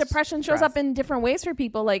depression shows up in different ways for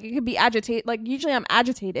people. Like it could be agitate. Like usually I'm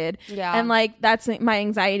agitated. Yeah. And like that's my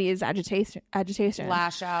anxiety is agitation.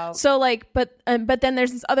 Lash out. So like, but then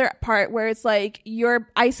there's this other part where it's like you're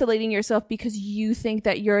isolating yourself because you think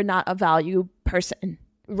that you're not a value person.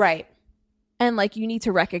 Right. And like you need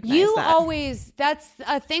to recognize that's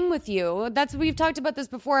a thing with you. We've talked about this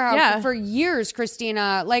before. How for years,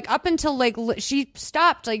 Christina, like up until like she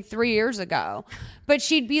stopped like 3 years ago, but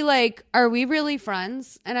she'd be like, "Are we really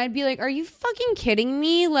friends?" And I'd be like, "Are you fucking kidding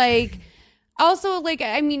me?" Like, also like,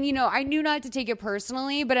 I mean, I knew not to take it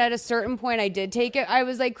personally, but at a certain point I did take it. I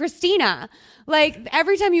was like, Christina, like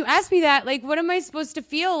every time you ask me that, like, what am I supposed to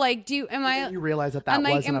feel? Like, you realize that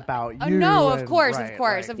wasn't about you? No, of course.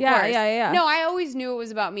 Yeah. No, I always knew it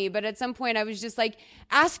was about me, but at some point I was just like,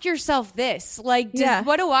 ask yourself this, like,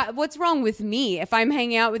 what's wrong with me if I'm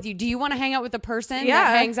hanging out with you? Do you want to hang out with a person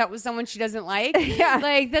that hangs out with someone she doesn't like? Yeah.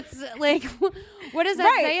 Like, that's like, what does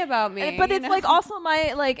that say about me? But it's like also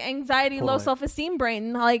my like anxiety, low self-esteem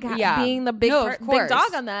brain, like being the big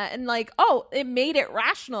dog on that. And like, it made it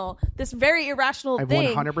rational. This very irrational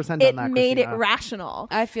thing. I've 100% done it that, made Christina. it rational.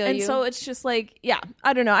 I feel you. And so it's just like,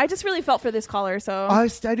 I don't know. I just really felt for this caller. So I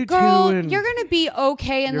do Girl, too. And you're going to be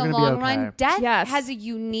okay in the long run. Death Yes. has a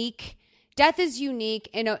unique death is unique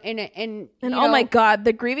and oh my God,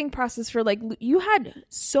 the grieving process for like, you had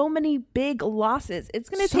so many big losses. It's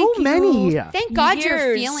going to take many. Thank God years.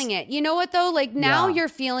 you're feeling it. You know what though? Like now you're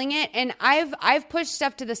feeling it, and I've pushed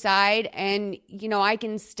stuff to the side, and you know, I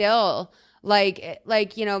can still like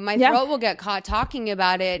you know, my throat will get caught talking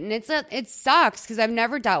about it, and it sucks because I've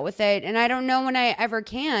never dealt with it, and I don't know when I ever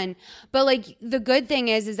can. But like the good thing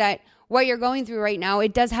is that what you're going through right now,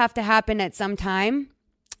 it does have to happen at some time.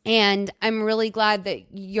 And I'm really glad that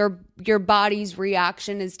your body's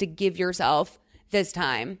reaction is to give yourself this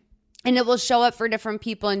time. And it will show up for different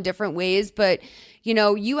people in different ways. But, you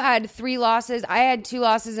know, you had 3 losses. I had 2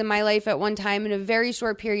 losses in my life at one time in a very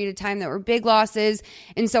short period of time that were big losses.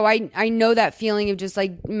 And so I know that feeling of just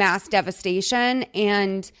like mass devastation.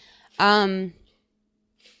 And,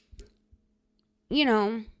 you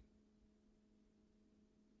know,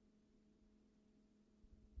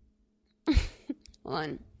 hold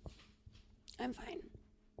on. I'm fine.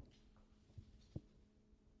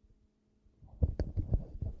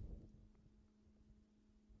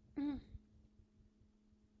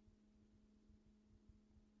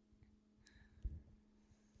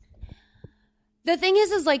 The thing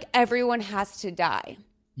is like everyone has to die.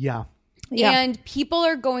 Yeah. And people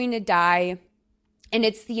are going to die, and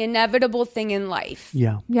it's the inevitable thing in life.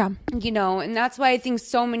 Yeah. You know, and that's why I think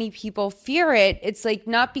so many people fear it. It's like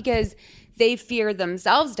not because they fear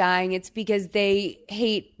themselves dying, it's because they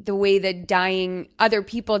hate the way that other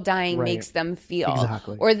people dying makes them feel.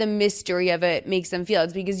 Exactly. Or the mystery of it makes them feel.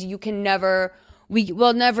 It's because we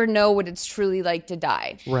will never know what it's truly like to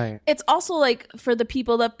die. Right. It's also like for the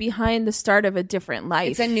people that behind the start of a different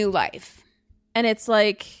life. It's a new life. And it's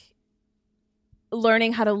like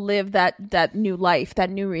learning how to live that new life, that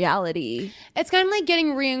new reality. It's kind of like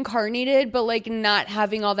getting reincarnated, but like not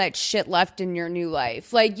having all that shit left in your new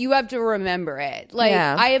life. Like you have to remember it. Like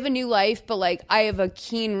I have a new life, but like I have a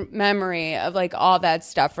keen memory of like all that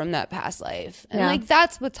stuff from that past life. And like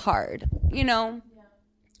that's what's hard, you know?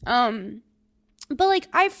 But like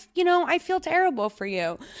I feel terrible for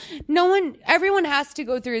you. Everyone has to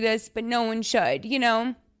go through this, but no one should, you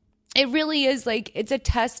know? It really is like, it's a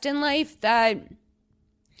test in life that,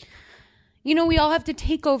 you know, we all have to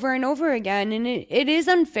take over and over again. And it is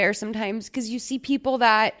unfair sometimes because you see people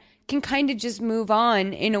that can kind of just move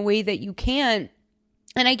on in a way that you can't.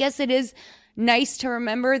 And I guess it is nice to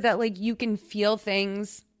remember that like you can feel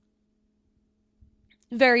things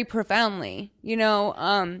very profoundly, you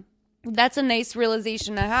know? That's a nice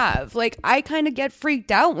realization to have. Like I kind of get freaked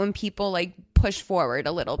out when people like push forward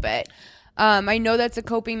a little bit. I know that's a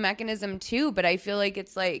coping mechanism too, but I feel like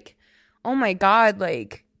it's like, oh my God,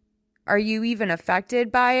 like, are you even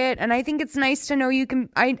affected by it? And I think it's nice to know you can,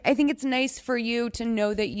 I think it's nice for you to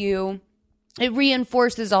know that it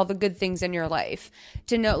reinforces all the good things in your life.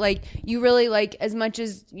 To know, like, you really, like, as much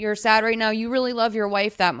as you're sad right now, you really love your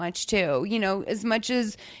wife that much too. You know, as much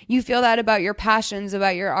as you feel that about your passions,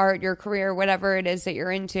 about your art, your career, whatever it is that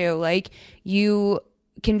you're into, like, you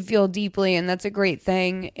can feel deeply, and that's a great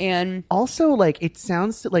thing. And also, like, it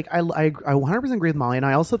sounds like I 100% agree with Molly, and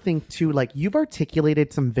I also think too, like, you've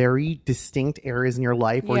articulated some very distinct areas in your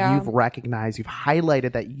life where you've recognized, you've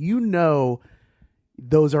highlighted that, you know,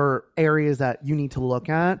 those are areas that you need to look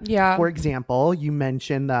at. Yeah. For example, you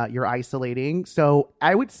mentioned that you're isolating. So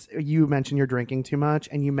you mentioned you're drinking too much,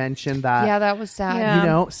 and you mentioned that. Yeah, that was sad. You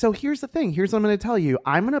know, so here's the thing. Here's what I'm going to tell you.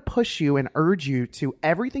 I'm going to push you and urge you to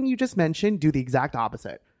everything you just mentioned, do the exact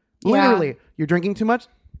opposite. Literally, you're drinking too much,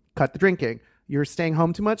 cut the drinking. You're staying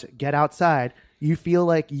home too much, get outside. You feel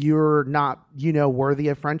like you're not, you know, worthy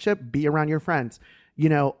of friendship, be around your friends. You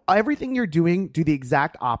know, everything you're doing, do the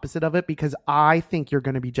exact opposite of it, because I think you're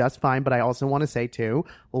going to be just fine. But I also want to say, too,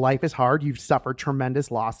 life is hard. You've suffered tremendous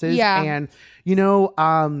losses. Yeah. And, you know,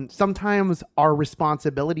 sometimes our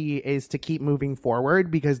responsibility is to keep moving forward,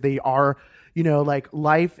 because they are, you know, like,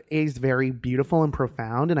 life is very beautiful and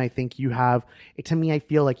profound. And I think you have, to me, I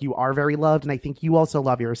feel like you are very loved. And I think you also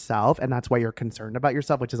love yourself. And that's why you're concerned about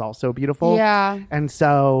yourself, which is also beautiful. Yeah. And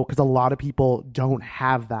so, because a lot of people don't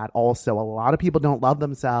have that also. A lot of people don't love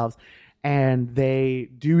themselves, and they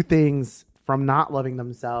do things from not loving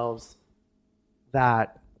themselves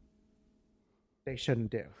that they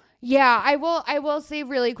shouldn't do. Yeah, I will say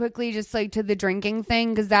really quickly, just like to the drinking thing,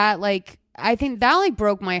 because that, like, I think that like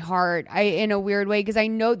broke my heart in a weird way, because I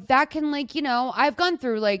know that can like, you know, I've gone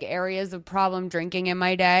through like areas of problem drinking in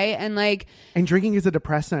my day, and drinking is a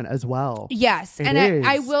depressant as well. Yes. And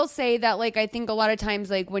I will say that like I think a lot of times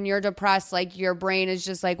like when you're depressed, like your brain is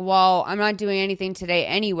just like, well, I'm not doing anything today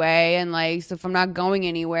anyway, and like so if I'm not going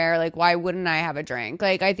anywhere, like why wouldn't I have a drink?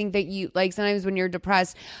 Like I think that you like sometimes when you're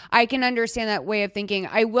depressed, I can understand that way of thinking.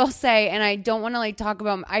 I will say, and I don't want to like talk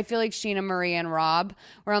about, I feel like Sheena Marie and Rob,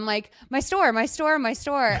 where I'm like my store. But my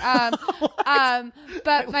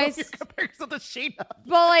comparison to Sheena.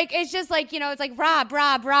 Well, like it's just like, you know, it's like Rob.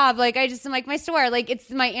 Like I just am like my store. Like it's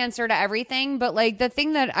my answer to everything. But like the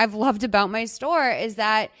thing that I've loved about my store is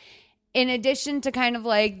that in addition to kind of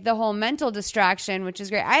like the whole mental distraction, which is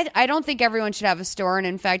great, I don't think everyone should have a store, and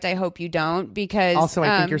in fact, I hope you don't, because also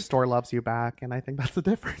I think your store loves you back, and I think that's the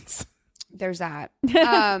difference. There's that.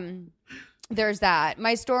 There's that.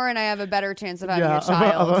 My store and I have a better chance of having a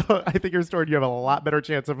child. I think your store, you have a lot better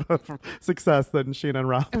chance of success than Sheena and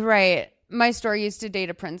Rob. Right. My store used to date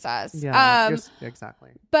a princess. Yeah, exactly.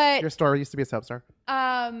 But your store used to be a soap star.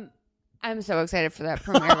 I'm so excited for that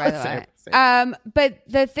premiere, by the way. Same. But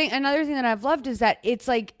another thing that I've loved is that it's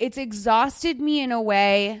like, it's exhausted me in a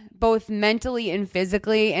way, both mentally and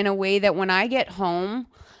physically, in a way that when I get home,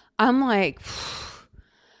 I'm like...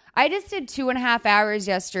 I just did 2.5 hours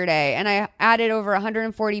yesterday, and I added over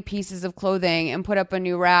 140 pieces of clothing and put up a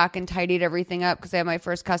new rack and tidied everything up because I have my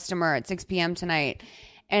first customer at 6 p.m. tonight.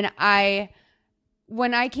 And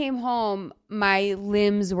when I came home, my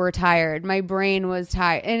limbs were tired. My brain was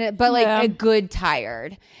tired, but like a good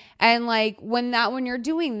tired. And like when you're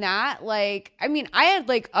doing that, like, I mean, I had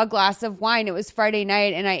like a glass of wine. It was Friday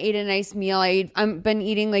night, and I ate a nice meal. I've been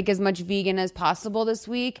eating like as much vegan as possible this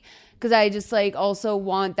week, because I just like also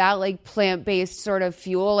want that like plant-based sort of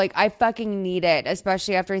fuel. Like I fucking need it,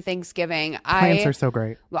 especially after Thanksgiving. Plants are so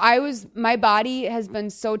great. My body has been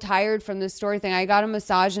so tired from this store thing. I got a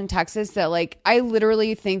massage in Texas that like, I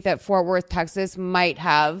literally think that Fort Worth, Texas might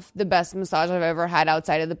have the best massage I've ever had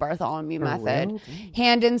outside of the Bartholomew method. Real?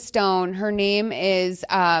 Hand and Stone. Her name is,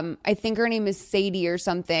 I think her name is Sadie or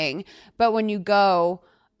something. But when you go,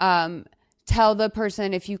 tell the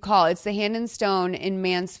person, if you call, it's the Hand and Stone in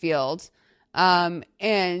Mansfield. And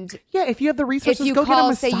yeah, if you have the resources, if you go call, get a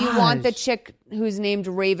massage. say you want the chick who's named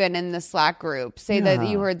Raven in the Slack group. Say that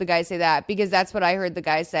you heard the guy say that, because that's what I heard the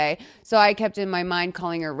guy say. So I kept in my mind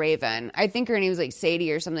calling her Raven. I think her name was like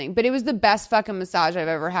Sadie or something, but it was the best fucking massage I've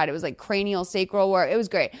ever had. It was like cranial sacral work. It was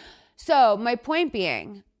great. So my point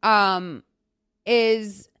being,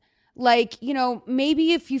 is like, you know,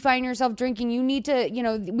 maybe if you find yourself drinking, you need to, you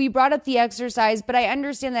know, we brought up the exercise, but I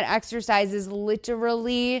understand that exercise is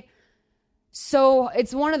literally so,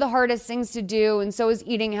 it's one of the hardest things to do, and so is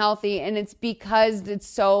eating healthy, and it's because it's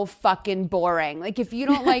so fucking boring. Like if you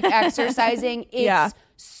don't like exercising, it's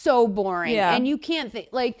so boring. Yeah. And you can't think,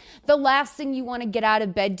 like, the last thing you want to get out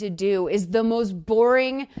of bed to do is the most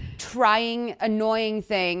boring, trying, annoying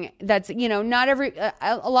thing that's, you know, not every,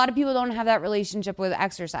 a lot of people don't have that relationship with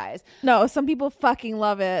exercise. No, some people fucking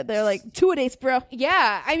love it. They're like, 2-a-days, bro.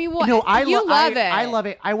 Yeah. I mean, well, no, love it. I love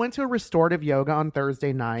it. I went to a restorative yoga on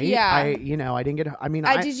Thursday night. Yeah. I didn't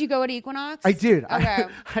get, did you go at Equinox? I did. Okay.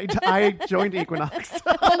 I joined Equinox.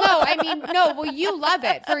 Well, no, I mean, no, well, you love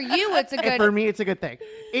it. For you, it's a good. And for me, it's a good thing.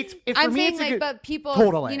 I'm saying, like, but people,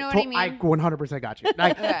 totally, you know what I mean? I 100% got you.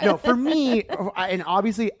 No, for me, and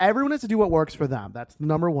obviously everyone has to do what works for them. That's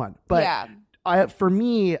number one. But yeah. For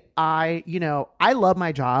me, I love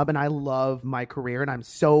my job and I love my career, and I'm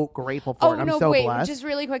so grateful for it. I'm so blessed. Just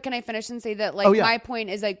really quick, can I finish and say that, like, my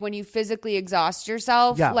point is, like, when you physically exhaust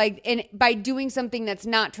yourself, like, and by doing something that's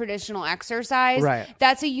not traditional exercise,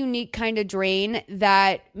 that's a unique kind of drain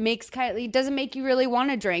that it doesn't make you really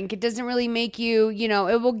want to drink. It doesn't really make you, you know,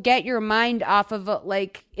 it will get your mind off of,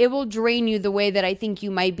 like, it will drain you the way that I think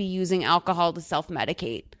you might be using alcohol to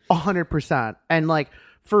self-medicate. 100%. And, like,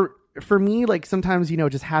 for me, like, sometimes, you know,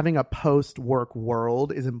 just having a post-work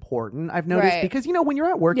world is important. I've noticed because, you know, when you're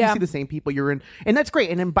at work, you see the same people you're in, and that's great.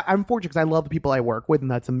 And I'm fortunate because I love the people I work with, and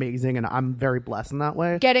that's amazing. And I'm very blessed in that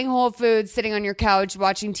way. Getting Whole Foods, sitting on your couch,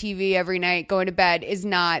 watching TV every night, going to bed is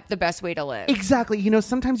not the best way to live. Exactly. You know,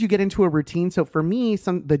 sometimes you get into a routine. So for me,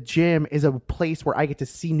 the gym is a place where I get to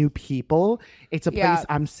see new people. It's a place.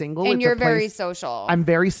 I'm single. And you're very social. I'm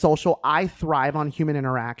very social. I thrive on human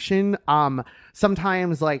interaction.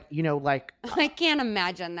 Sometimes, like, you know, like, I can't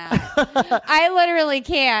imagine that. I literally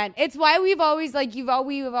can't. It's why we've always, like, we've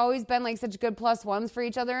always been, like, such good plus ones for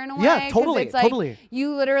each other in a way. Yeah, totally. It's like, totally.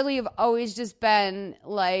 You literally have always just been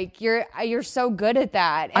like, you're so good at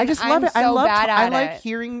that. And I just love it. I like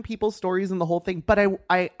hearing people's stories and the whole thing. But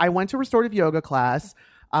I went to restorative yoga class.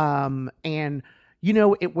 And you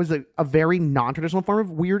know, it was a very non-traditional form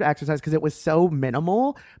of weird exercise because it was so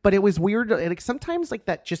minimal, but it was weird. Like sometimes like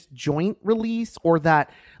that just joint release or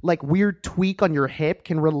that like weird tweak on your hip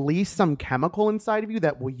can release some chemical inside of you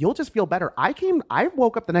that you'll just feel better. I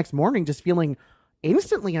woke up the next morning just feeling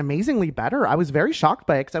instantly amazingly better. I was very shocked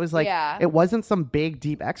by it because I was like, it wasn't some big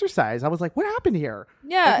deep exercise. I was like, what happened here?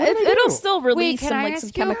 Yeah, Like, what did I it'll do? still release Wait, can some I like ask some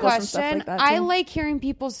you a chemicals and stuff question? like that. I too. like hearing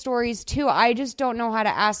people's stories too. I just don't know how to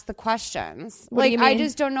ask the questions. What do like you I mean?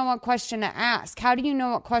 just don't know what question to ask. How do you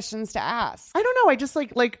know what questions to ask? I don't know. I just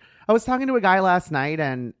like I was talking to a guy last night,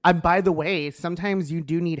 and by the way, sometimes you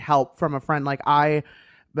do need help from a friend. Like I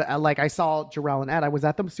saw Jarrell and Ed. I was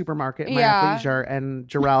at the supermarket in my athleisure, and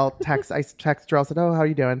Jarrell I text Jarrell, said, "Oh, how are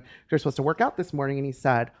you doing? You're supposed to work out this morning," and he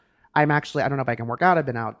said, I don't know if I can work out. I've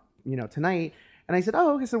been out, tonight. And I said,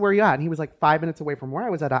 "Oh," he said, "Where are you at?" And he was like 5 minutes away from where I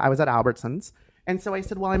was at. I was at Albertsons. And so I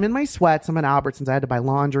said, "Well, I'm in my sweats. I'm at Albertsons. I had to buy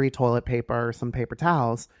laundry, toilet paper, some paper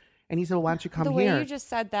towels." And he said, "Well, why don't you come The way here?" you just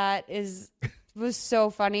said that was so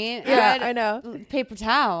funny. Yeah, And I know. Paper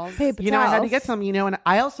towels. Paper I had to towels. get some, and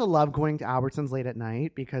I also love going to Albertsons late at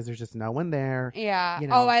night because there's just no one there. Yeah. You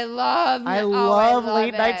know. Oh, I love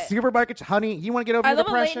late night it. supermarkets. Honey, you want to get over I your love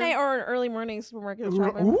a late depression? night or an early morning supermarket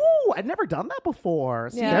shopping. Ooh, I'd never done that before.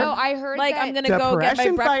 See, Yeah. there- No, I heard Like that I'm gonna go get my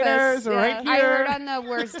Depression breakfast. fighters right I here. heard on the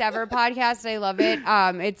Worst Ever podcast. I love it.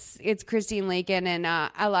 It's Christine Lakin and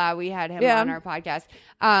Ella. We had him on our podcast.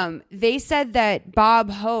 They said that Bob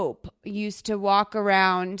Hope used to walk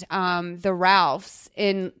around the Ralphs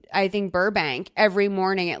in, I think, Burbank every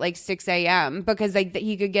morning at like 6 a.m. because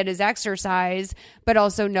he could get his exercise, but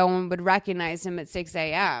also no one would recognize him at 6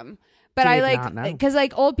 a.m. But I Did not know. like, because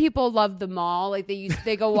like old people love the mall. Like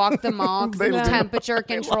they go walk the mall because They it's do. temperature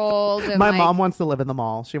controlled. And My like, mom wants to live in the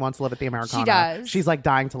mall. She wants to live at the Americana. She does. She's like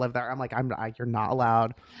dying to live there. I'm like, you're not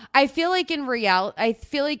allowed. I feel like in reality, I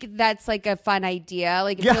feel like that's like a fun idea.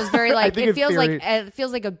 Like it Yeah, feels very I like think it in feels theory- like it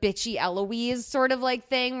feels like a bitchy Eloise sort of like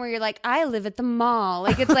thing where you're like, I live at the mall.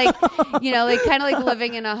 Like it's like like kind of like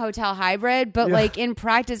living in a hotel hybrid. But like in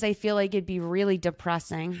practice, I feel like it'd be really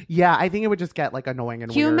depressing. Yeah, I think it would just get like annoying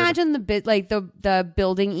and Can you weird. imagine the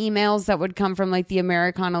building emails that would come from like the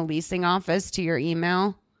Americana leasing office to your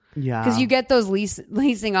email? Yeah, Because you get those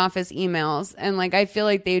leasing office emails, and like I feel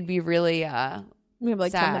like they'd be really We have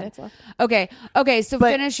like 10 sad. minutes left. Okay. So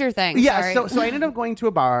But- finish your thing. Yeah, Sorry. so I ended up going to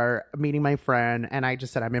a bar, meeting my friend, and I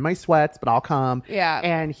just said, I'm in my sweats, but I'll come. Yeah.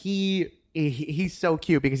 And he's so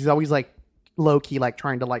cute because he's always like low key, like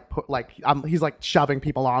trying to like put like he's like shoving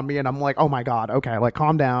people on me, and I'm like, oh my god, okay, like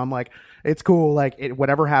calm down, like it's cool, like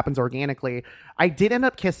whatever happens organically. I did end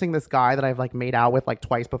up kissing this guy that I've like made out with like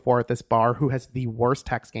twice before at this bar, who has the worst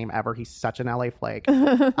text game ever. He's such an LA flake.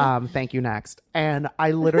 Thank you, next. And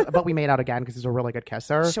I literally, but we made out again because he's a really good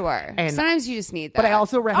kisser. Sure. And Sometimes you just need that. but I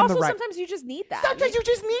also read him Also, the right. sometimes you just need that. Sometimes you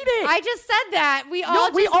just need it. I just said that. We No,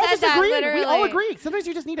 all we just all said just that, agreed. literally. We all agree. Sometimes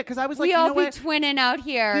you just need it because I was like, We you all know be what? twinning out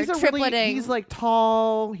here, He's tripleting. he's like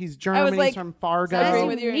tall. He's German. like, he's from Fargo.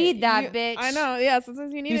 Sometimes you need that, bitch. I know. Yeah.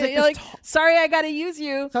 Sometimes you need He's it. like You're this like, sorry, I got to use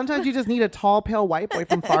you. Sometimes you just need a tall, pale white boy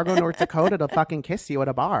from Fargo, North Dakota to fucking kiss you at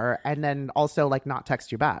a bar and then also like not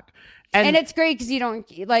text you back. And it's great because you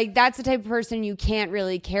don't like that's the type of person you can't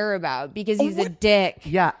really care about because he's a dick.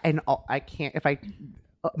 Yeah, and I can't if I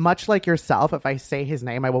much like yourself, if I say his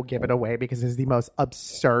name, I will give it away because it's the most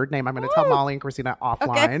absurd name. I'm going to tell Molly and Christina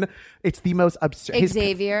offline. It's the most absurd.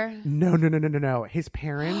 Xavier. No. His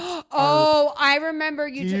parents. Oh, I remember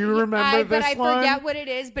you. Do you remember but this I one? forget what it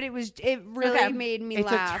is. But it really Okay. made me It's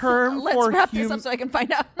laugh. a term Let's for wrap this up so I can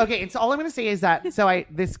find out. Okay, and so all I'm going to say is that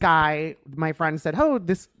this guy, my friend said, "Oh,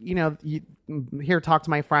 this, here, talk to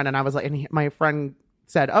my friend," and I was like, my friend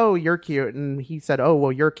said, "Oh, you're cute," and he said, "Oh,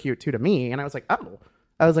 well, you're cute too to me," and I was like, "Oh."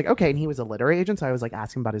 I was like, okay. And he was a literary agent. So I was like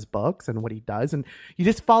asking about his books and what he does. And you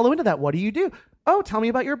just follow into that. What do you do? Oh, tell me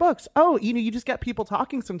about your books. Oh, you just get people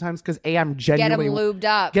talking sometimes because I'm genuinely Get them lubed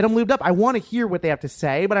up. Get them lubed up. I want to hear what they have to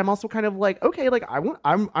say, but I'm also kind of like, okay, like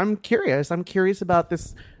I'm curious. I'm curious about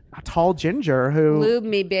this tall ginger who Lube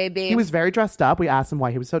me, baby. he was very dressed up. We asked him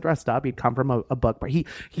why he was so dressed up. He'd come from a book, but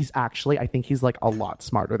he's actually, I think he's like a lot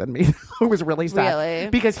smarter than me. It was really sad. Really?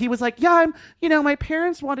 Because he was like, yeah, my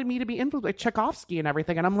parents wanted me to be influenced by Tchaikovsky and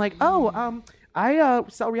everything. And I'm like, I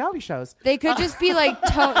sell reality shows. They could just be like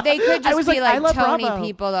they could I just was be like, I like love Tony Bravo.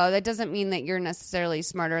 people though. That doesn't mean that you're necessarily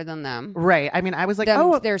smarter than them. Right. I mean, I was like,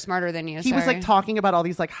 They're smarter than you. He was sorry. like talking about all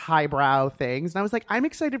these like highbrow things. And I was like, I'm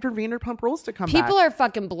excited for Vanderpump Rules to come back. People are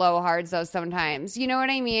fucking blowhards though sometimes. You know what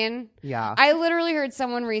I mean? Yeah. I literally heard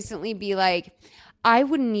someone recently be like, I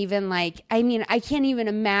wouldn't even like, I mean, I can't even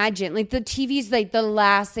imagine. Like the TV's like the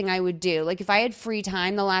last thing I would do. Like if I had free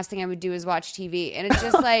time, the last thing I would do is watch TV. And it's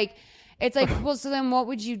just like, it's like, well, so then what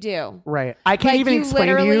would you do? Right. I can't like even you explain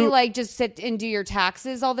to literally you. like just sit and do your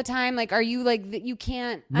taxes all the time. Like, are you like, you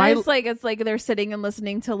can't. It's like they're sitting and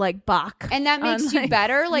listening to like Bach. And that makes you like,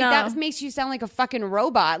 better? Like no. that makes you sound like a fucking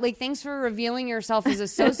robot. Like thanks for revealing yourself as a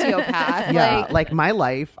sociopath. Yeah, like my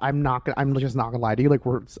life, I'm just not gonna lie to you. Like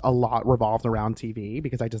a lot revolves around TV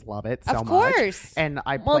because I just love it so Of course. much. And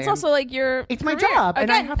Well, it's also like your It's my career. job,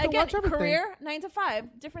 and I Again, have to watch everything. Career 9 to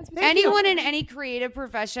 5. Difference between Anyone in any creative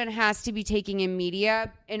profession has to be taking in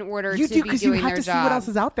media in order you to do be because you doing have their to job. see what else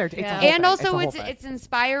is out there. It's a whole And thing. also a whole it's thing.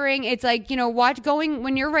 inspiring. It's like, you know,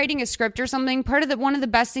 when you're writing a script or something, one of the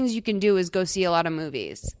best things you can do is go see a lot of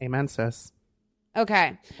movies. Amen, sis.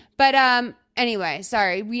 Okay. But anyway,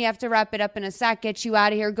 sorry. We have to wrap it up in a sec. Get you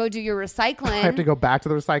out of here. Go do your recycling. I have to go back to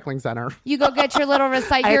the recycling center. You go get your little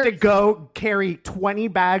recycler. I have to go carry 20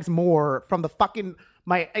 bags more from the fucking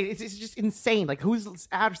it's just insane. Like whose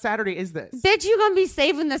Saturday is this? Bitch, you gonna be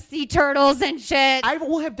saving the sea turtles and shit. I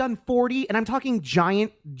will have done 40, and I'm talking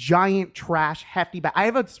giant trash, hefty bag. I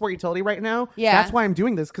have a sport utility right now. Yeah. That's why I'm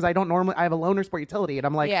doing this, because I have a loaner sport utility, and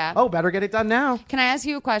I'm like, oh, better get it done now. Can I ask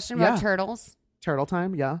you a question about turtles? Turtle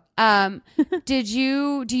time, yeah. Do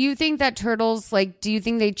you think that turtles, like, do you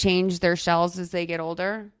think they change their shells as they get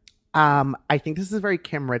older? I think this is a very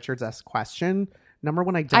Kim Richards-esque question. Number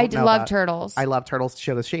one, I love turtles. I love turtles.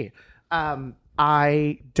 So does she.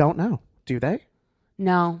 I don't know. Do they?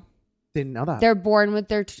 No. Didn't know that. They're born with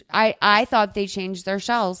their... I thought they changed their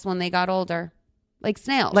shells when they got older. Like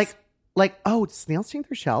snails. Oh, snails change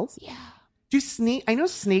their shells? Yeah. I know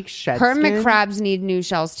snakes shed Hermit skin. crabs need new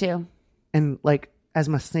shells too. And like, as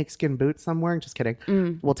my snakeskin boots I'm wearing, just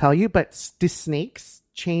kidding. We'll tell you, but do snakes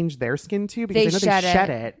change their skin too? Because I know they shed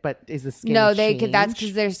it, but is the skin change? That's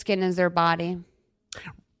because their skin is their body.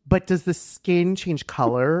 But does the skin change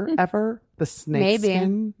color ever? The snake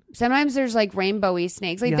skin? Sometimes there's like rainbowy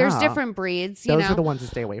snakes. Like there's different breeds. Those are the ones to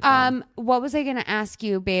stay away from. What was I going to ask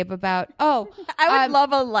you, babe, about? Oh, I would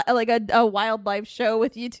love a wildlife show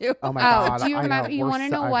with you two. Oh my God. Do you remember? You want to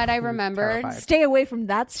know what I remembered? Terrified. Stay away from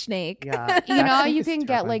that snake. Yeah. You know, you can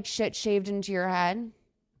get like shit shaved into your head.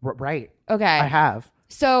 Right. Okay. I have.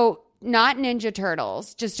 So not Ninja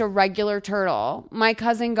Turtles, just a regular turtle. My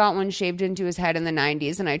cousin got one shaved into his head in the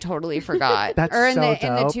 90s, and I totally forgot. That's or in so the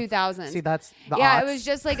dope. 2000s. See, that's the yeah, aughts. it was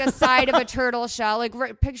just like a side of a turtle shell. Like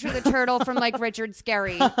picture the turtle from like Richard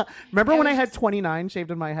Scarry. Remember when I had 29 shaved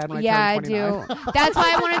in my head when I turned 29? I do. That's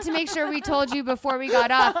why I wanted to make sure we told you before we got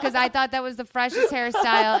off, because I thought that was the freshest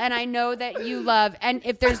hairstyle, and I know that you love. And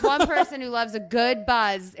if there's one person who loves a good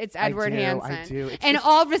buzz, it's Edward Hansen. I do. In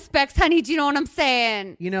all respects, honey, do you know what I'm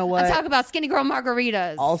saying? You know what? I'm talking about skinny girl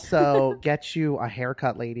margaritas. Also, get you a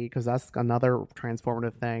haircut, lady, because that's another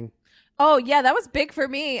transformative thing. Oh yeah, that was big for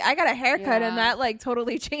me. I got a haircut and that like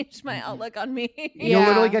totally changed my outlook on me. You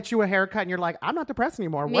literally get you a haircut and you're like, I'm not depressed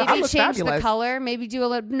anymore. Maybe I look change fabulous. the color. Maybe do a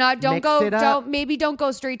little. Don't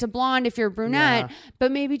go straight to blonde if you're brunette. Yeah.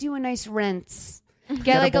 But maybe do a nice rinse.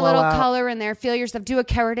 Get like a little color in there. Feel yourself. Do a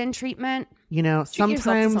keratin treatment. You know,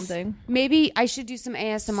 sometimes maybe I should do some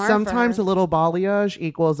ASMR. Sometimes a little balayage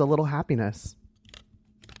equals a little happiness.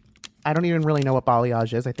 I don't even really know what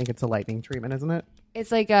balayage is. I think it's a lightening treatment, isn't it?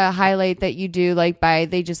 It's like a highlight that you do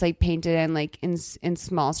they just like paint it in like in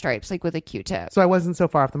small stripes, like with a Q-tip. So I wasn't so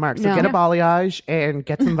far off the mark. So get a balayage and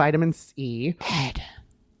get some vitamin C. Ed,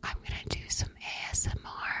 I'm going to do some ASMR.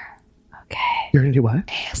 Okay. You're going to do what?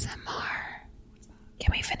 ASMR.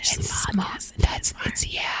 Can we finish the podcast?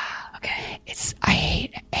 I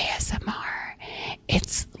hate ASMR.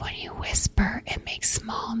 It's when you whisper and make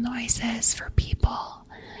small noises for people.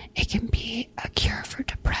 It can be a cure for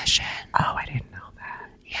depression. Oh, I didn't know that.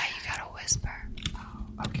 Yeah, you gotta whisper.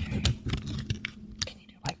 Oh, okay. Can you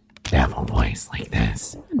do like devil voice like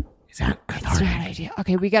this? Is that cathartic? It's not ideal.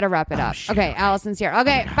 Okay, we gotta wrap it up. Shit, okay, Allison's here.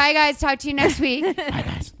 Okay, bye guys. Talk to you next week. Bye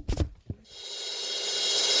guys.